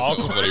choruses. Yeah, all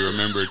That's what he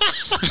remembered.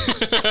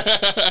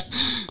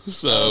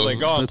 So, I was like,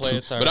 go on, That's- play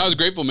it. Sorry. but I was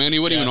grateful, man. He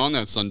wasn't even on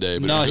that Sunday.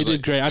 But No, it was he did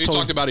like- great. I we told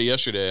talked him- about it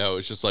yesterday, how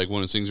it's just like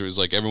one of the things where it's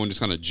like everyone just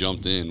kind of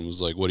jumped in and was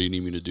like, what do you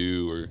need me to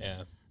do? Or,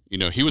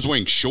 Yeah. he was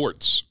wearing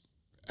shorts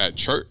at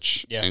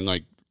church Yeah. and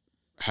like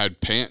had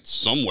pants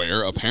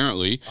somewhere,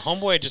 apparently.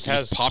 Homeboy just He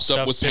has just popped stuff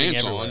up with sitting pants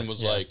everywhere. on and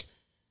was Yeah. like,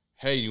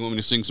 hey, you want me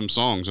to sing some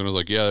songs? And I was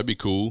like, yeah, that'd be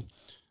cool.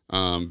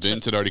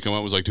 Vince had already come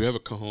up, was like, do you have a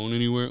cajon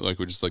anywhere? Like,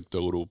 we're just like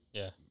the little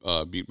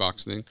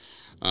beatbox thing.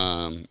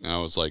 And I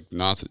was like,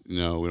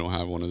 no, we don't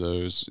have one of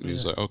those. And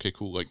he's like, okay,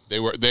 cool. Like they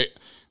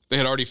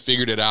had already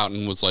figured it out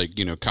and was like,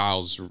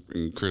 Kyle's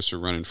and Chris are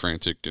running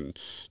frantic and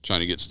trying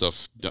to get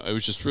stuff done. It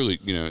was just really,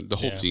 the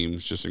whole team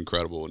was just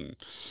incredible.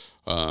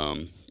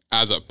 And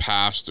as a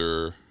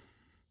pastor,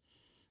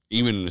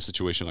 even in a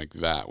situation like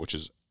that, which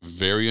is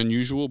very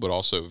unusual, but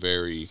also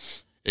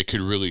it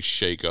could really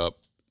shake up.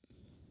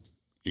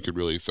 It could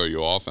really throw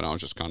you off. And I was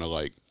just kind of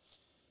like,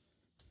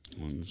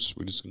 we're just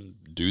going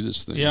to do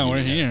this thing. Yeah, we're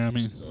here. I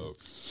mean,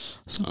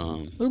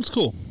 So, it was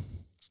cool.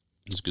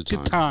 it's a good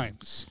Good time.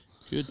 times.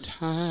 Good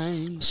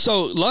times.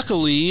 So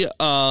luckily,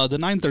 the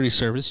 9:30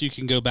 service, you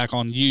can go back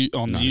on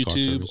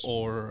YouTube service.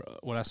 or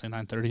what I say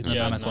 9:30,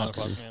 Yeah, 9 o'clock.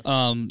 9 o'clock,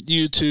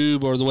 yeah.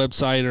 YouTube or the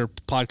website or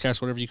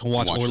podcast, whatever you can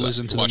watch or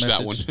listen to the watch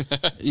message.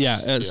 that one.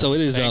 Yeah, so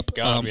it is Thank up.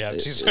 God we have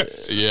 2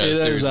 services. Yeah, it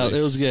is seriously. up.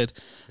 It was good.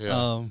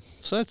 Yeah.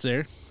 So that's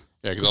there.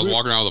 Yeah, because I was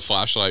walking around with a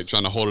flashlight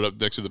trying to hold it up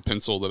next to the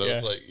pencil that I Yeah.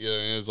 was like,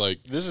 it was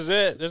like, This is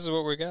it. This is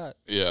what we got.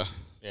 yeah.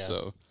 Yeah.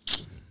 So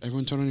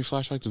everyone turn on your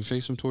flashlights and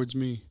face them towards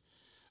me.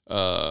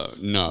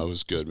 No, it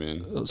was good, man.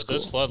 But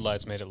those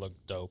floodlights made it look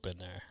dope in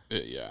there.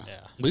 Yeah.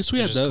 Yeah. At least we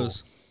had Which is cool.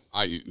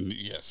 those.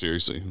 Yeah,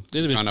 seriously.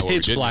 It'd have Found been out where we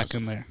pitch didn't black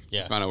have in there.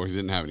 Yeah. Found out where we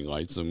didn't have any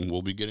lights, and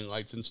we'll be getting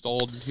lights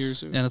installed here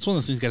soon. And it's one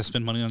of the things you got to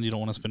spend money on. You don't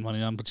want to spend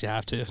money on, but you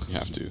have to. You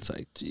have to. It's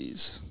like,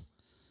 geez,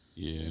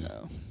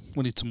 Yeah.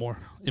 we need some more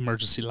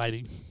emergency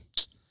lighting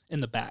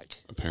in the back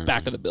Apparently.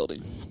 of the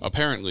building.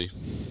 Apparently.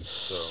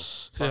 So,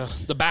 Yeah,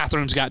 the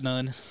bathrooms got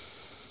none.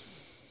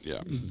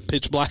 yeah.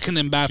 Pitch black in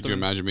them Could you bathrooms.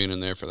 imagine being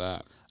in there for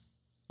that?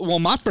 Well,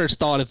 my first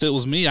thought, if it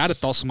was me, I'd have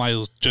thought somebody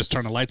was just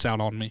turning the lights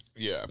out on me.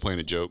 Yeah, playing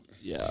a joke.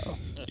 Yeah.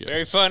 Yeah.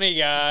 Very funny,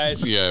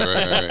 guys. Yeah,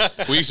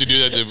 right. We used to do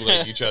that to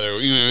like each other.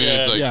 You know,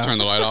 Yeah. it's like Yeah. turn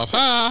the light off. Ha,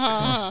 ha,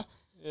 ha.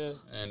 Yeah.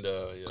 And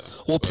yeah.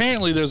 Well,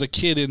 apparently there is a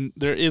kid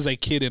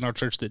in our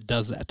church that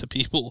does that to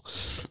people.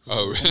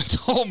 Oh, really?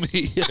 Told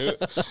me.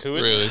 Who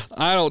is Really?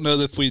 I don't know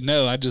if we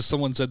know.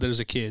 Someone said there's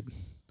a kid.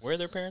 Where are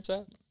their parents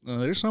at?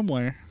 They're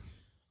somewhere.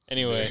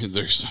 Anyway,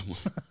 There's someone.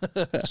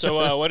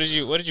 so what did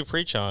you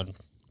preach on,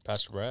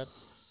 Pastor Brad?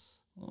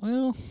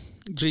 Well,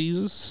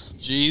 Jesus.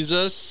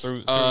 Jesus.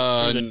 Through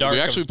the dark we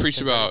actually of preached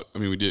contemporary. about. I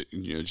mean, we did.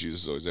 You know,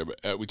 Jesus is always there,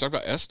 but we talked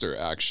about Esther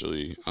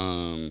actually.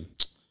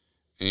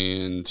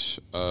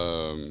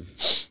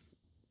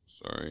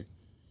 Sorry.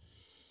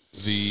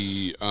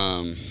 The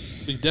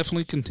We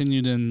definitely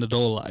continued in the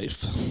dull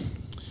life.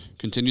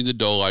 continued the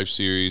Dull Life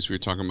series. We were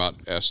talking about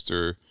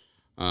Esther,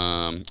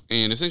 and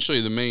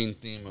essentially the main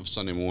theme of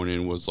Sunday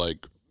morning was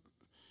like,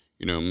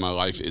 you know, my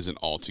life isn't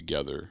all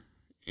together,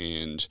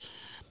 and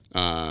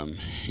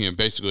you know,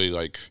 basically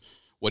like,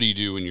 what do you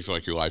do when you feel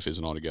like your life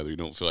isn't all together? You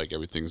don't feel like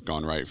everything's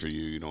gone right for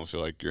you. You don't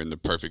feel like you're in the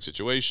perfect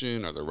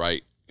situation or the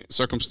right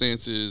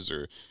circumstances,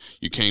 or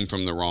you came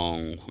from the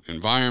wrong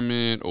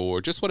environment,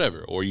 or just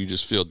whatever, or you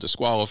just feel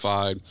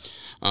disqualified.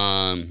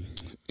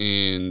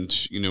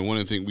 And you know, one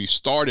of the things we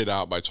started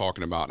out by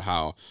talking about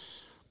how,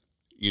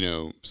 you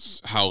know,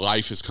 how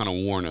life has kind of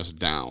worn us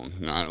down.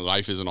 You know,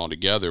 life isn't all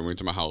together. We're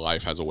talking about how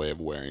life has a way of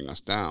wearing us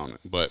down.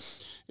 But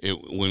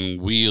when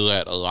we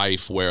let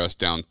life wear us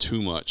down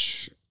too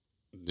much,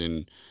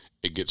 then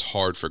it gets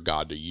hard for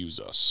God to use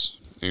us.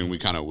 And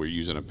we're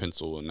using a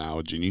pencil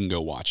analogy, and you can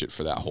go watch it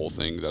for that whole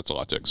thing. That's a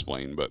lot to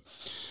explain. But,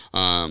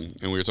 and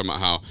we were talking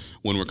about how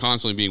when we're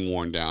constantly being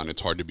worn down,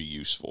 it's hard to be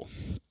useful.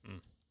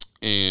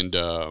 And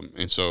then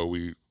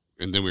we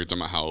were talking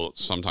about how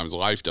sometimes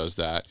life does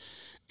that.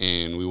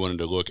 And we wanted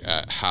to look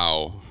at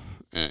how,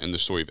 in the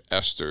story of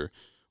Esther,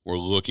 we're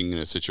looking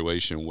at a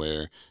situation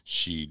where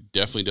she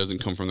definitely doesn't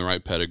come from the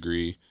right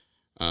pedigree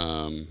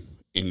in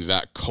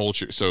that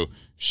culture. So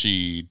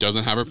she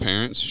doesn't have her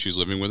parents. She's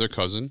living with her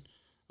cousin.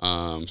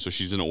 So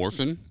she's an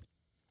orphan.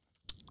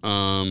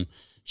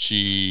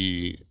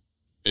 She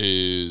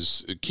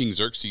is King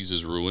Xerxes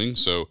is ruling.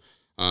 So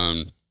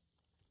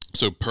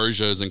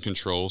Persia is in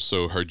control.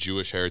 So her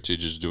Jewish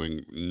heritage is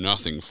doing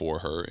nothing for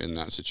her in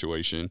that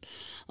situation.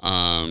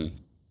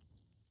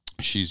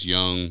 She's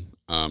young.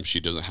 She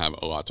doesn't have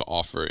a lot to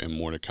offer. And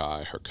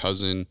Mordecai, her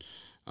cousin,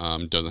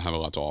 doesn't have a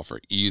lot to offer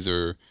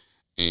either.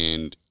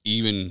 And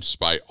even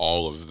despite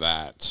all of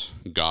that,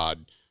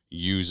 God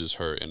uses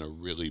her in a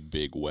really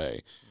big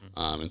way.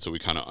 And so we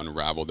kind of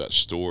unraveled that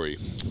story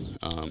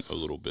a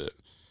little bit.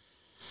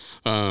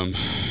 And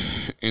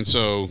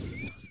so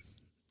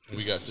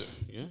we got to,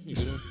 yeah, you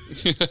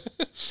good?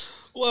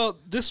 Well,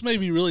 this may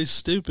be really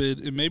stupid,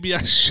 and maybe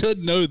I should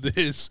know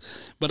this,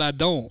 but I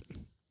don't.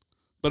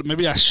 But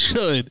maybe I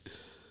should.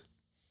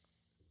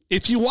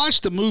 If you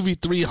watch the movie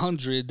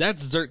 300,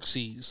 that's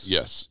Xerxes.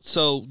 Yes.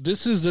 So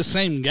this is the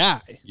same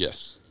guy.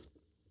 Yes.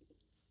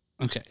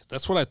 Okay,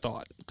 that's what I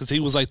thought, because he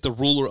was like the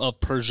ruler of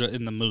Persia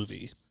in the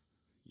movie.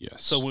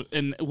 Yes. So,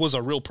 and it was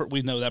a real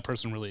we know that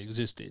person really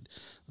existed.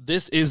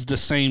 This is the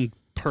same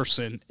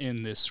person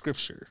in this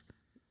scripture.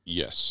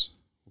 Yes.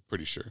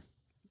 Pretty sure.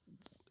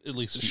 At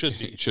least it should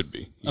be. It should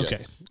be. Yeah.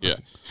 Okay. Yeah.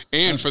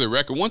 And for the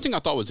record, one thing I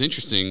thought was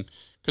interesting,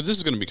 because this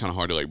is going to be kind of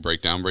hard to like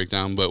break down,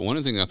 but one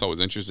of the things I thought was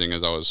interesting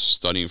as I was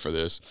studying for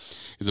this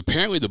is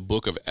apparently the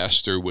book of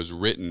Esther was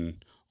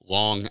written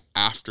long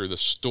after the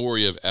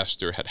story of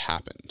Esther had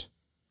happened.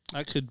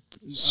 I could.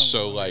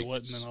 So, like, it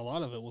wasn't, and a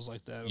lot of it was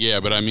like that.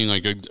 Yeah, but I mean,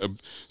 like,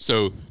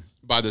 so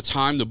by the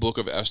time the book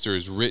of Esther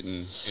is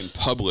written and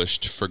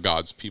published for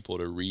God's people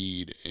to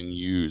read and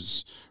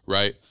use,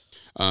 right?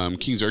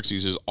 King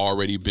Xerxes has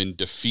already been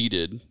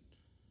defeated,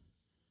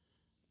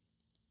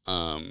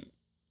 and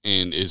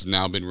is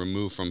now been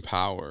removed from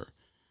power.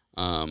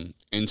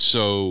 And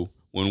so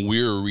when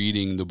we're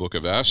reading the book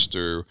of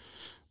Esther,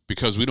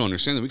 because we don't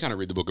understand that, we kind of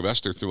read the book of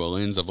Esther through a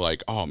lens of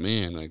like, oh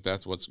man, like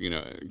that's what's,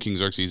 King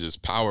Xerxes is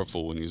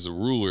powerful and he's a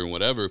ruler and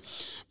whatever.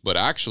 But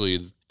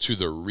actually, to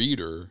the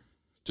reader,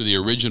 to the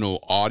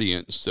original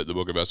audience that the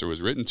book of Esther was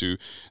written to,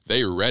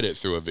 they read it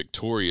through a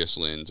victorious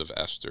lens of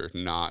Esther,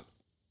 not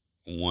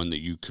one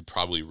that you could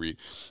probably read.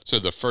 So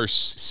the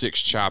first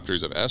 6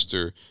 chapters of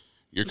Esther,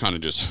 you're kind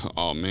of just,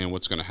 oh man,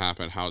 what's going to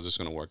happen? How is this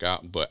going to work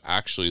out? But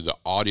actually, the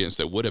audience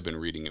that would have been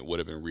reading it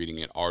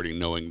already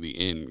knowing the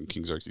end.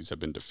 King Xerxes had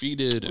been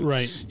defeated,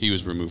 and he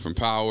was removed from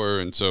power,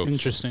 and so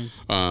interesting.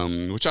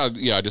 Which I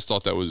just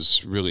thought that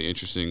was really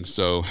interesting.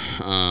 So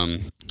I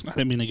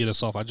didn't mean to get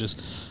us off. I just,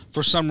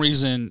 for some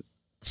reason,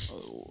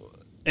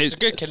 it's a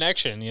good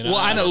connection. Well,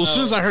 I know. As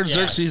soon as I heard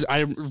Xerxes,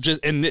 I just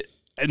and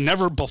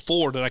never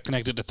before did I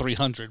connect it to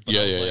 300. But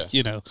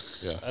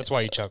that's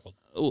why you chuckled.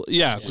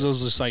 Yeah, because I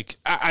was just like,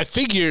 I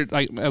figured,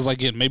 like, I was like,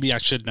 again, maybe I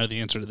should know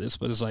the answer to this,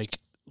 but it's like,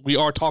 we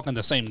are talking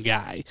the same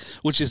guy,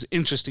 which is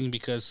interesting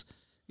because,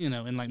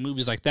 in like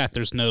movies like that,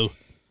 there's no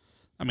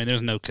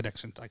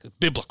connection to like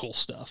biblical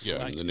stuff.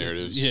 Yeah, like, the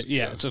narratives.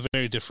 Yeah, it's a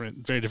very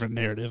different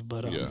narrative,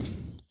 but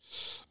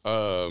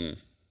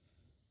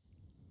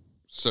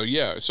So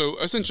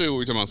essentially what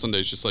we're talking about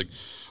Sunday is just like,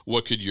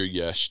 what could your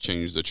yes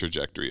change the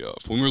trajectory of?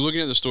 When we're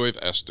looking at the story of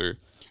Esther,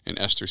 and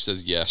Esther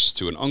says yes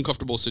to an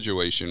uncomfortable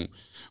situation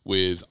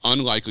with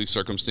unlikely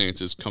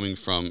circumstances coming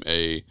from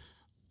a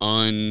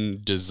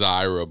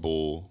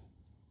undesirable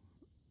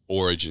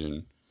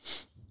origin,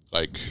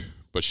 but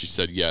she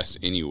said yes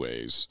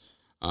anyways.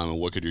 And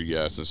what could your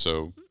yes? And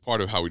so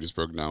part of how we just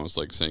broke down was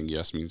like saying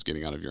yes means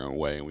getting out of your own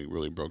way, and we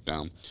really broke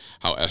down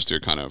how Esther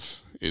kind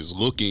of is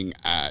looking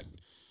at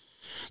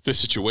the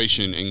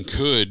situation and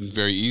could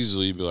very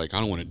easily be like, I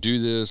don't want to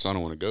do this, I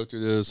don't want to go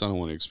through this, I don't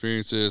want to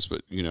experience this,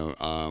 but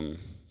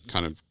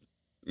kind of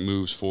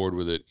moves forward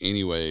with it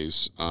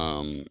anyways.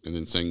 And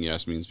then saying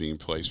yes means being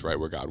placed right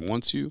where God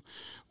wants you,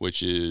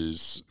 which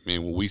is,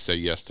 man, when we say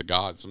yes to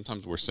God,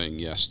 sometimes we're saying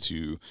yes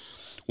to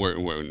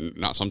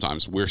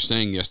we're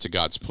saying yes to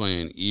God's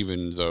plan,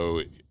 even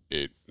though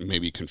it may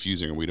be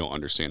confusing and we don't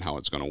understand how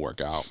it's going to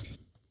work out.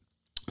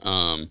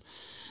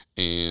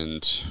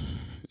 And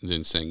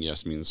then saying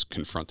yes means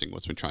confronting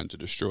what's been trying to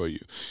destroy you.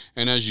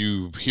 And as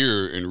you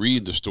hear and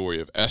read the story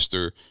of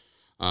Esther,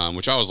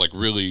 which I was like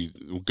really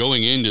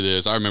going into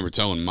this, I remember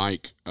telling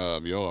Mike, I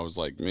was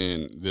like,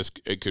 man,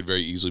 it could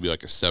very easily be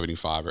like a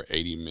 75 or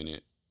 80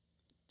 minute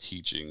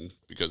teaching,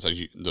 because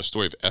the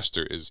story of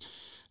Esther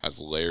has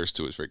layers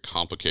to it. It's very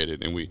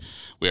complicated, and we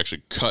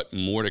actually cut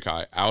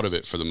Mordecai out of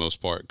it for the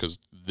most part, because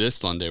this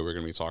Sunday we're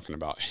going to be talking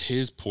about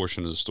his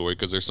portion of the story,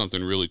 because there's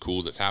something really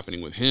cool that's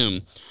happening with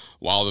him.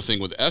 While the thing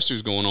with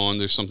Esther's going on,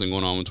 there's something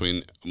going on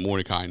between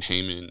Mordecai and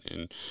Haman,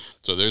 and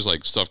so there's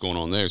like stuff going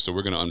on there. So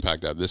we're going to unpack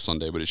that this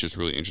Sunday, but it's just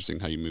really interesting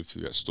how you move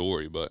through that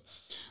story. But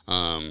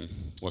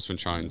what's been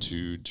trying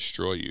to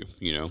destroy you,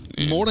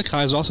 And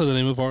Mordecai is also the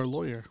name of our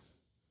lawyer.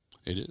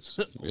 It is,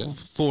 yeah.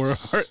 For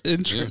our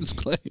insurance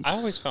claim. I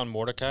always found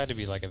Mordecai to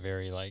be like a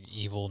very like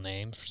evil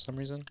name for some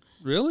reason.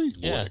 Really?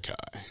 Yeah. Mordecai.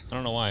 I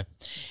don't know why.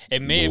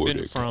 It may have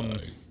been from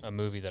a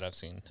movie that I've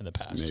seen in the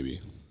past.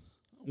 Maybe.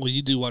 Well,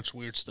 you do watch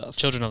weird stuff.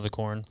 Children of the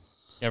Corn.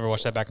 You ever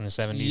watch that back in the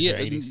 70s or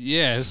 80s?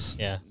 Yes.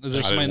 Yeah. I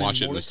didn't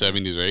watch it in the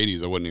 70s or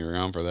 80s. I wasn't even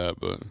around for that,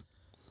 but...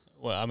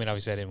 Well, I mean,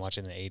 obviously I didn't watch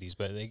it in the 80s,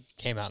 but they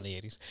came out in the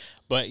 80s.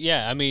 But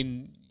yeah, I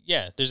mean,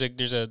 yeah,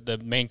 the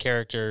main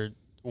character...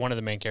 One of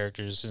the main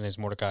characters, his name's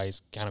Mordecai.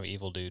 He's kind of an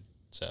evil dude.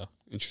 So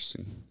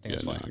interesting. I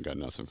got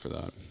nothing for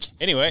that.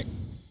 Anyway,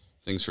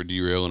 thanks for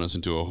derailing us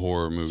into a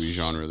horror movie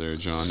genre there,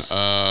 John.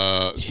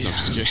 No, I'm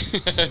just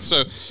kidding.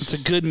 So it's a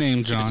good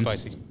name, John.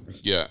 Spicy.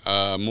 Yeah,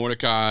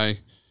 Mordecai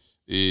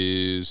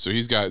there's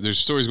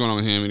stories going on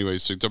with him. Anyway,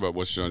 so talk about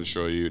what's trying to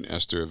destroy you, and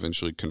Esther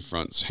eventually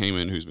confronts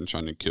Haman, who's been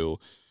trying to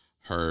kill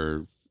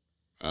her.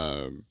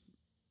 The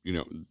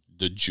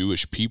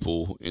Jewish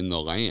people in the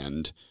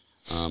land.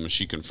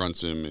 She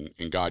confronts him,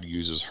 and God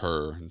uses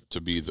her to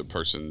be the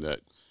person that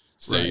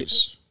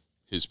saves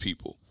his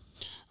people.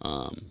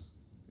 And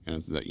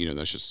that,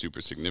 that's just super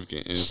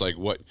significant. And it's like,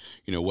 what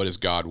is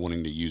God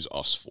wanting to use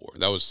us for?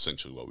 That was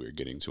essentially what we were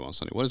getting to on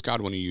Sunday. What does God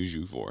want to use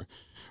you for?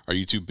 Are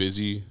you too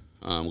busy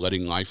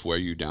letting life wear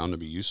you down to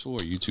be useful?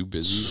 Are you too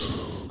busy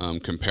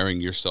comparing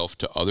yourself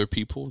to other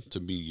people to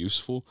be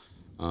useful?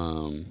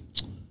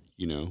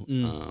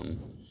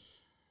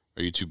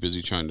 Are you too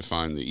busy trying to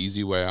find the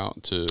easy way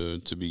out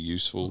to be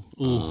useful?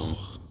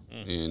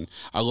 And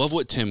I love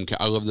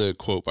the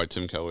quote by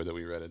Tim Keller that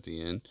we read at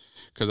the end,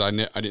 because I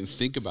didn't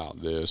think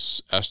about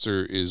this.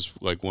 Esther is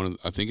like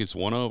I think it's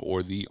one of,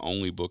 or the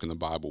only book in the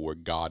Bible where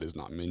God is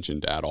not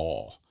mentioned at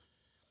all.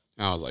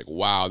 And I was like,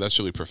 wow, that's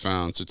really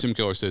profound. So Tim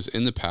Keller says,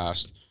 in the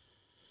past,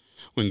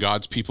 when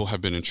God's people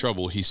have been in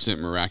trouble, he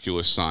sent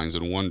miraculous signs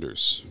and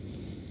wonders.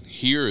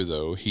 Here,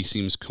 though, he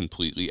seems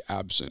completely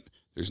absent.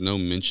 There's no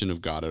mention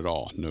of God at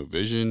all. No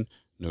vision,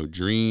 no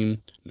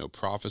dream, no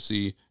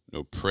prophecy,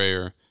 no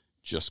prayer,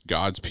 just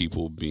God's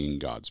people being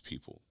God's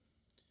people.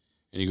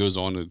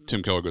 And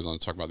Tim Keller goes on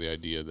to talk about the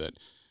idea that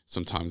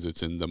sometimes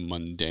it's in the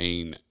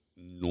mundane,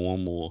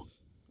 normal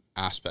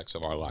aspects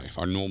of our life,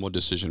 our normal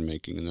decision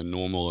making, and the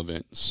normal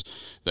events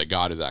that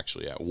God is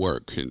actually at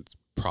work. And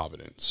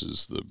providence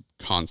is the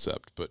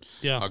concept, but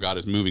how God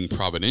is moving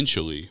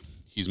providentially.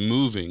 He's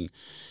moving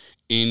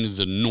in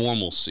the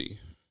normalcy.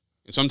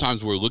 And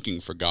sometimes we're looking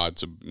for God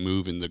to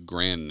move in the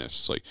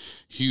grandness, like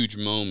huge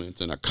moments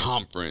and a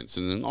conference,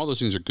 and then all those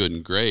things are good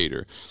and great.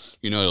 Or,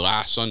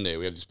 last Sunday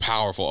we have this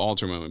powerful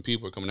altar moment.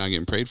 People are coming out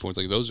getting prayed for. It's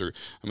like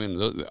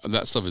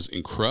that stuff is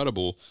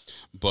incredible.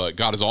 But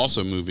God is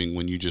also moving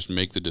when you just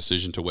make the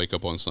decision to wake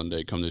up on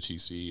Sunday, come to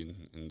TC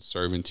and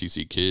serve in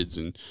TC Kids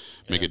and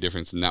make a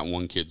difference in that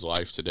one kid's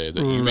life today.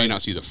 That you may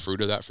not see the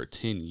fruit of that for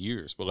 10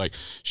 years, but like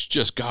it's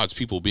just God's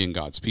people being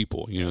God's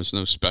people. There's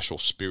no special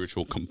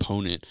spiritual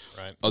component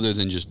other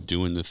than just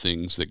doing the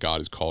things that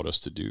God has called us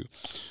to do.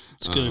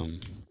 It's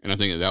good. And I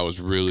think that was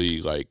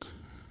really like,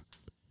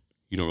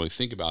 you don't really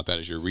think about that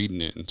as you're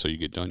reading it until you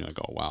get done. You're like,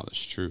 oh, wow,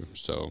 that's true.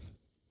 So,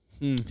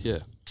 yeah.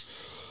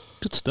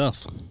 Good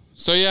stuff.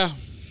 So, yeah,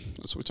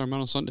 that's what we're talking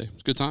about on Sunday.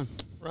 It's a good time.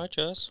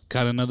 Righteous.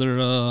 Got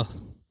another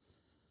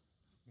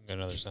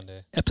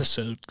Sunday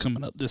episode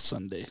coming up this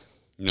Sunday.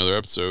 Another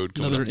episode.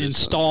 Another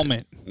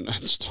installment.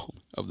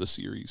 Installment of the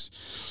series.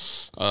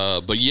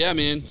 But yeah,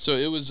 man. So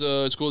it was.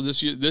 It's cool. This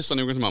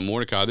Sunday we're talking about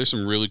Mordecai. There's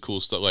some really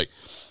cool stuff. Like,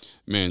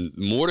 man,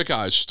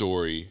 Mordecai's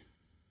story.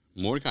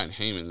 Mordecai and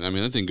Haman. I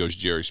mean, that thing goes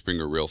Jerry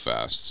Springer real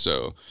fast.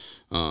 So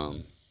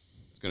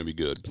it's gonna be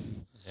good.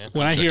 Yeah,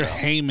 when I hear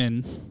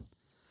Haman,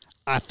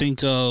 I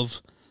think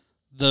of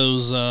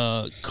those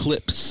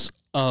clips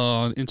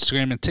on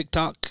Instagram and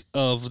TikTok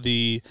of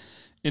the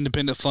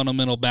Independent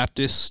Fundamental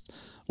Baptist,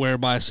 where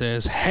everybody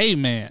says, "Hey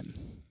man,"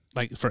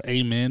 like for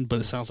amen, but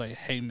it sounds like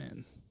 "Hey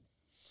man,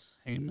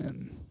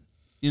 amen."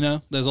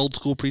 Those old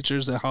school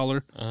preachers that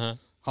holler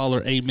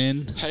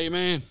amen. Hey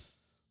man.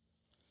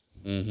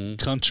 Mm-hmm.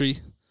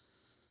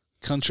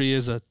 Country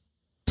is a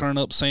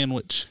turnip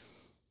sandwich.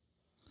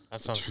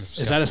 That sounds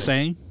disgusting. Is that a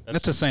saying?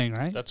 That's a saying,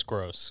 right? That's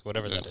gross.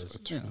 Whatever that is.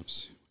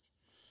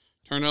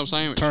 Turnip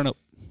sandwich.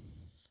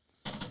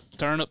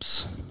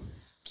 Turnips.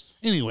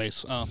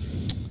 Anyways,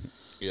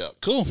 yeah.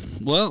 Cool.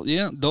 Well,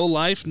 yeah, Dull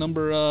Life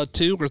number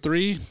 2 or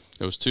 3.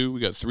 That was 2. We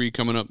got 3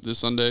 coming up this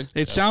Sunday.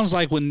 It sounds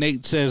like when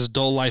Nate says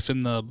Dull Life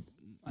in the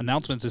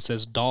announcements, it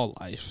says Doll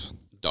Life.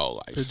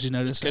 Doll Life. Did you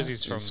notice that?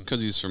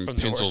 Because he's from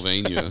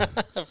Pennsylvania.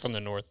 From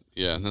the north.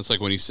 Yeah, that's like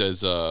when he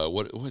says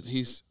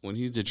when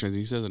he did translate,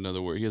 he says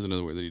another word. He has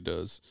another word that he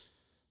does.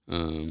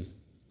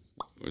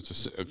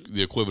 It's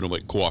the equivalent of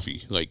like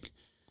coffee, like.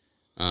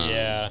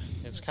 Yeah,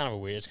 it's kind of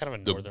weird. It's kind of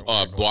a northern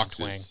boxes.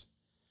 twang.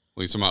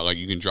 When he's talking about like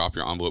you can drop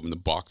your envelope in the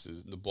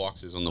boxes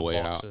on the way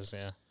out.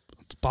 Yeah.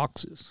 It's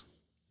boxes.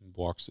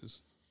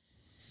 Boxes.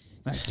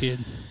 That kid.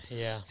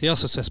 Yeah. He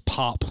also says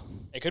pop.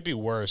 It could be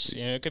worse.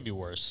 It could be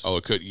worse. Oh,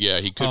 it could. Yeah,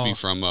 he could be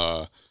from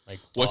like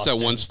what's Boston.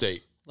 that one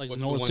state? Like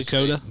What's North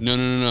Dakota? State?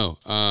 No.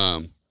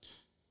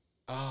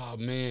 Oh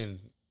man,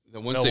 the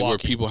one state where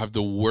people have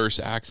the worst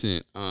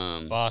accent.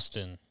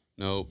 Boston.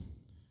 Nope.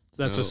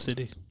 That's a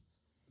city.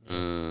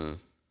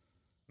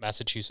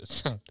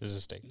 Massachusetts. This is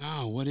a state.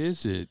 No, what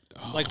is it?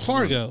 Like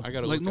Fargo. I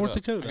gotta like look North it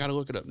up. Dakota. I gotta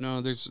look it up.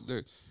 No, there's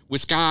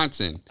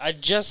Wisconsin. I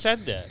just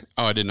said that.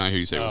 Oh, I did not hear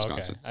you say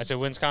Wisconsin. Okay. I said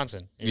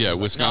Wisconsin. Yeah,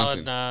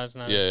 Wisconsin. No, it's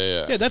not.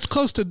 Yeah. Yeah, that's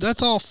close to.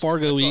 That's all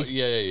Fargo-y.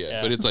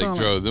 Yeah. But it's That's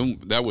like, all bro,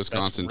 that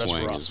Wisconsin that's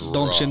twang rough. is rough,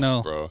 Don't you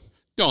know? bro?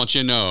 Don't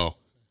you know?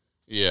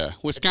 Yeah,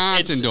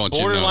 Wisconsin. It's don't you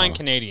know? borderline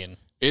Canadian.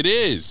 It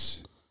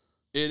is.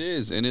 It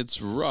is, and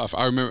it's rough.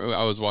 I remember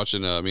I was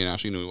watching, me and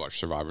Ashley, we watched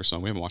Survivor, so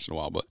we haven't watched it in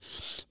a while, but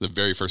the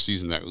very first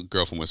season, that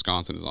girl from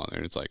Wisconsin is on there,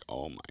 and it's like,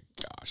 oh my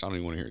gosh, I don't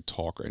even want to hear her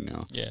talk right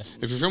now. Yeah.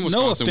 If you're from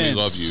Wisconsin, we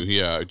love you.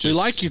 Yeah. We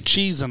like your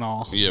cheese and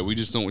all. Yeah, we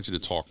just don't want you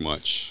to talk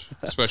much,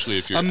 especially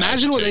if you're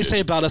Imagine what they agitated. say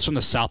about us from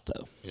the South,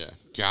 though. Yeah.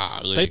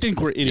 Golly. They think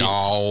we're idiots.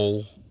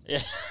 Y'all. Yeah.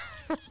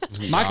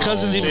 My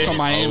cousin's even from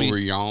Miami. Over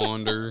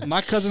yonder. My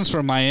cousin's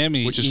from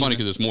Miami. Which is funny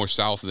because it's more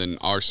south than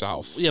our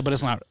south. Yeah, but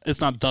it's not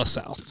the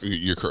South.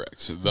 You're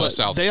correct. The But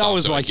south. they stops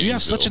always at like, you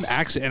have such an Gainesville.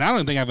 accent, and I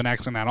don't think I have an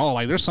accent at all.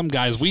 Like, there's some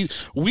guys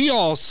we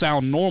all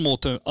sound normal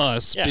to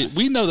us. Yeah. But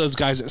we know those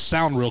guys that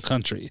sound real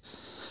country.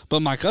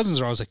 But my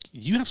cousins are always like,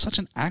 you have such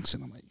an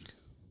accent. I'm like,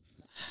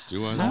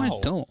 Do I? no, Though?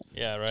 I don't.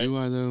 Yeah, right. Do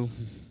I though?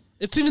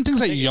 It's even things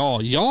like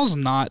y'all. Y'all's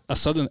not a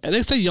Southern.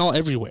 They say y'all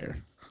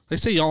everywhere. They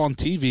say y'all on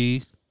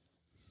TV.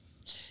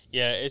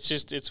 Yeah,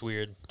 it's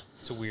weird.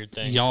 It's a weird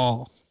thing.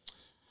 Y'all.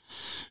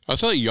 I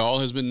feel like y'all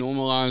has been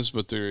normalized,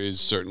 but there is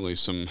certainly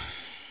some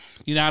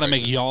You know how to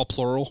make y'all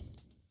plural?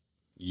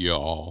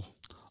 y'all.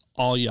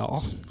 All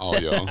y'all. All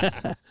y'all.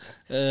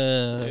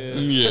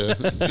 Yeah.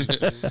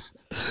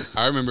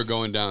 I remember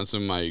going down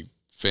some of my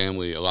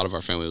family, a lot of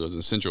our family lives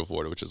in Central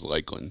Florida, which is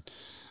Lakeland.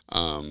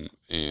 And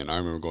I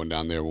remember going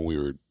down there when we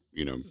were,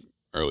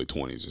 early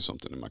 20s or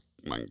something. And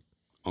my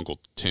Uncle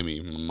Timmy,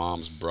 my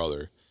mom's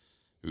brother,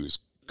 who's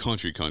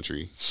country,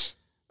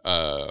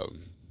 I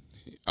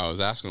was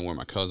asking him where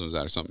my cousin was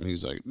at or something. He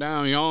was like,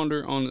 down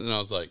yonder. And I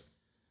was like,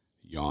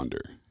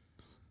 yonder.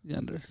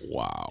 Yonder.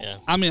 Wow. Yeah.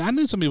 I mean, I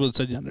knew some people that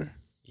said yonder.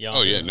 Yonder.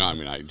 Oh, yeah. No, I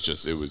mean,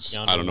 it was,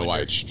 Yonder I don't know why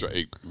Winder.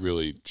 it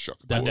really struck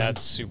a My chord.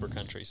 dad's super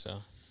country, so.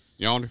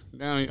 Yonder.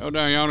 Down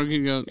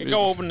yonder.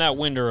 Go open that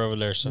window over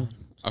there, son.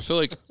 I feel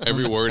like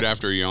every word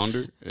after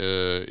yonder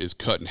is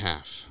cut in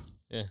half.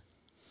 Yeah.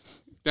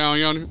 Down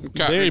yonder.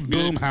 Very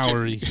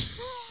Boomhauer-y.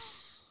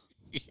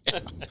 Yeah.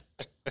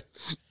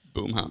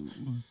 Boomhauer.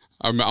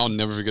 I'll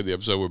never forget the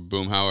episode where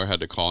Boomhauer had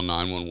to call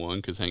 911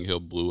 because Hank Hill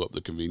blew up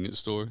the convenience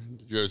store.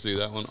 Did you ever see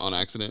that one on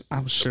accident?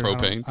 I'm sure.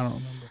 Propane. I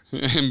don't remember.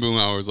 And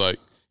Boomhauer was like,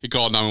 he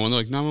called 911.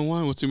 They're like,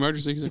 911, what's the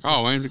emergency? He's like,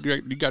 oh, man, you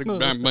got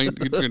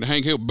to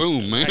Hank Hill,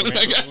 boom, man. Boom.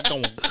 I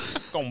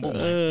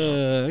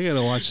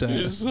gotta watch that.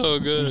 It's so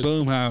good.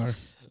 Boomhauer.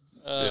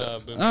 Boom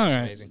All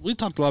right. amazing. We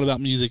talked a lot about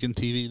music and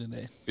TV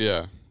today.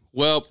 Yeah.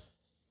 Well,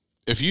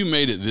 if you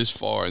made it this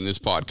far in this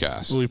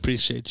podcast, We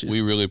appreciate you.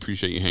 we really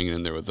appreciate you hanging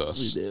in there with We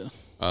us. do.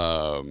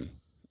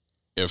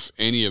 If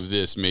any of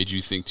this made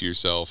you think to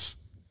yourself,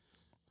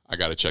 I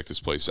got to check this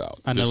place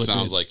out. I know this it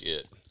sounds did. like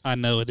it. I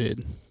know it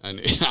did.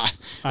 And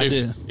I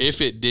did.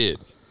 If it did,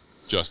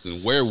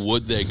 Justin, where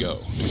would they go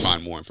to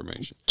find more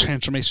information?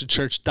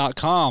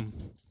 TransformationChurch.com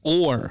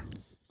or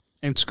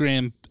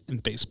Instagram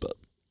and Facebook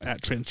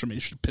at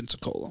Transformation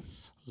Pensacola.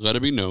 Let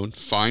it be known,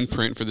 fine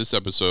print for this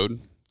episode.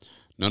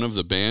 None of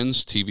the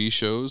bands, TV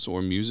shows,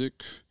 or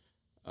music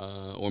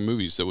or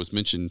movies that was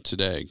mentioned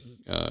today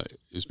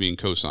is being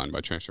co-signed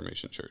by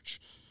Transformation Church.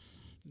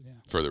 Yeah.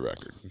 For the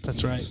record.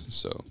 That's right.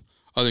 So,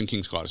 other than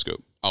King's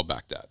Kaleidoscope, I'll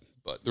back that.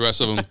 But the rest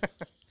of them,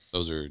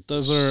 those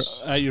are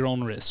at your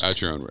own risk.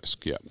 at your own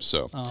risk. Yeah.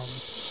 So, all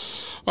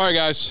right,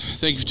 guys.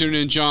 Thank you for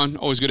tuning in, John.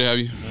 Always good to have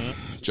you.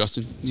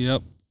 Justin.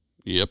 Yep.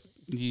 Yep.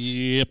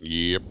 Yep.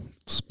 Yep.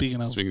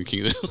 Speaking of. Speaking of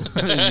King of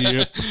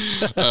the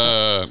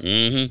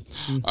Yep.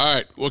 All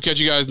right. We'll catch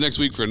you guys next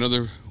week for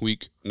another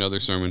week, another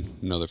sermon,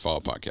 another follow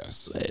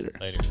podcast.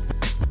 Later.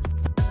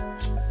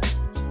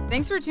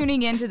 Thanks for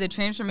tuning in to the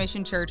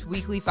Transformation Church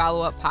Weekly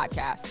Follow-Up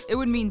Podcast. It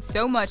would mean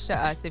so much to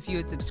us if you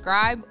would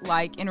subscribe,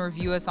 like, and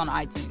review us on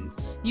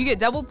iTunes. You get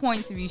double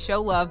points if you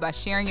show love by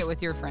sharing it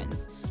with your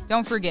friends.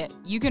 Don't forget,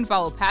 you can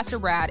follow Pastor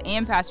Brad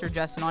and Pastor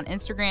Justin on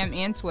Instagram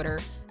and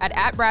Twitter at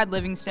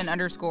 @BradLivingston_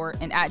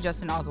 and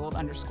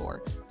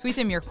 @JustinOswald_. Tweet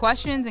them your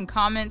questions and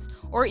comments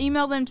or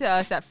email them to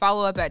us at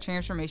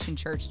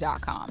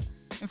followup@transformationchurch.com.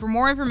 And for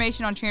more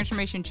information on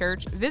Transformation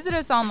Church, visit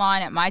us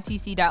online at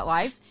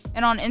mytc.life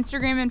and on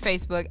Instagram and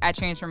Facebook at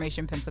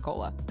Transformation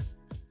Pensacola.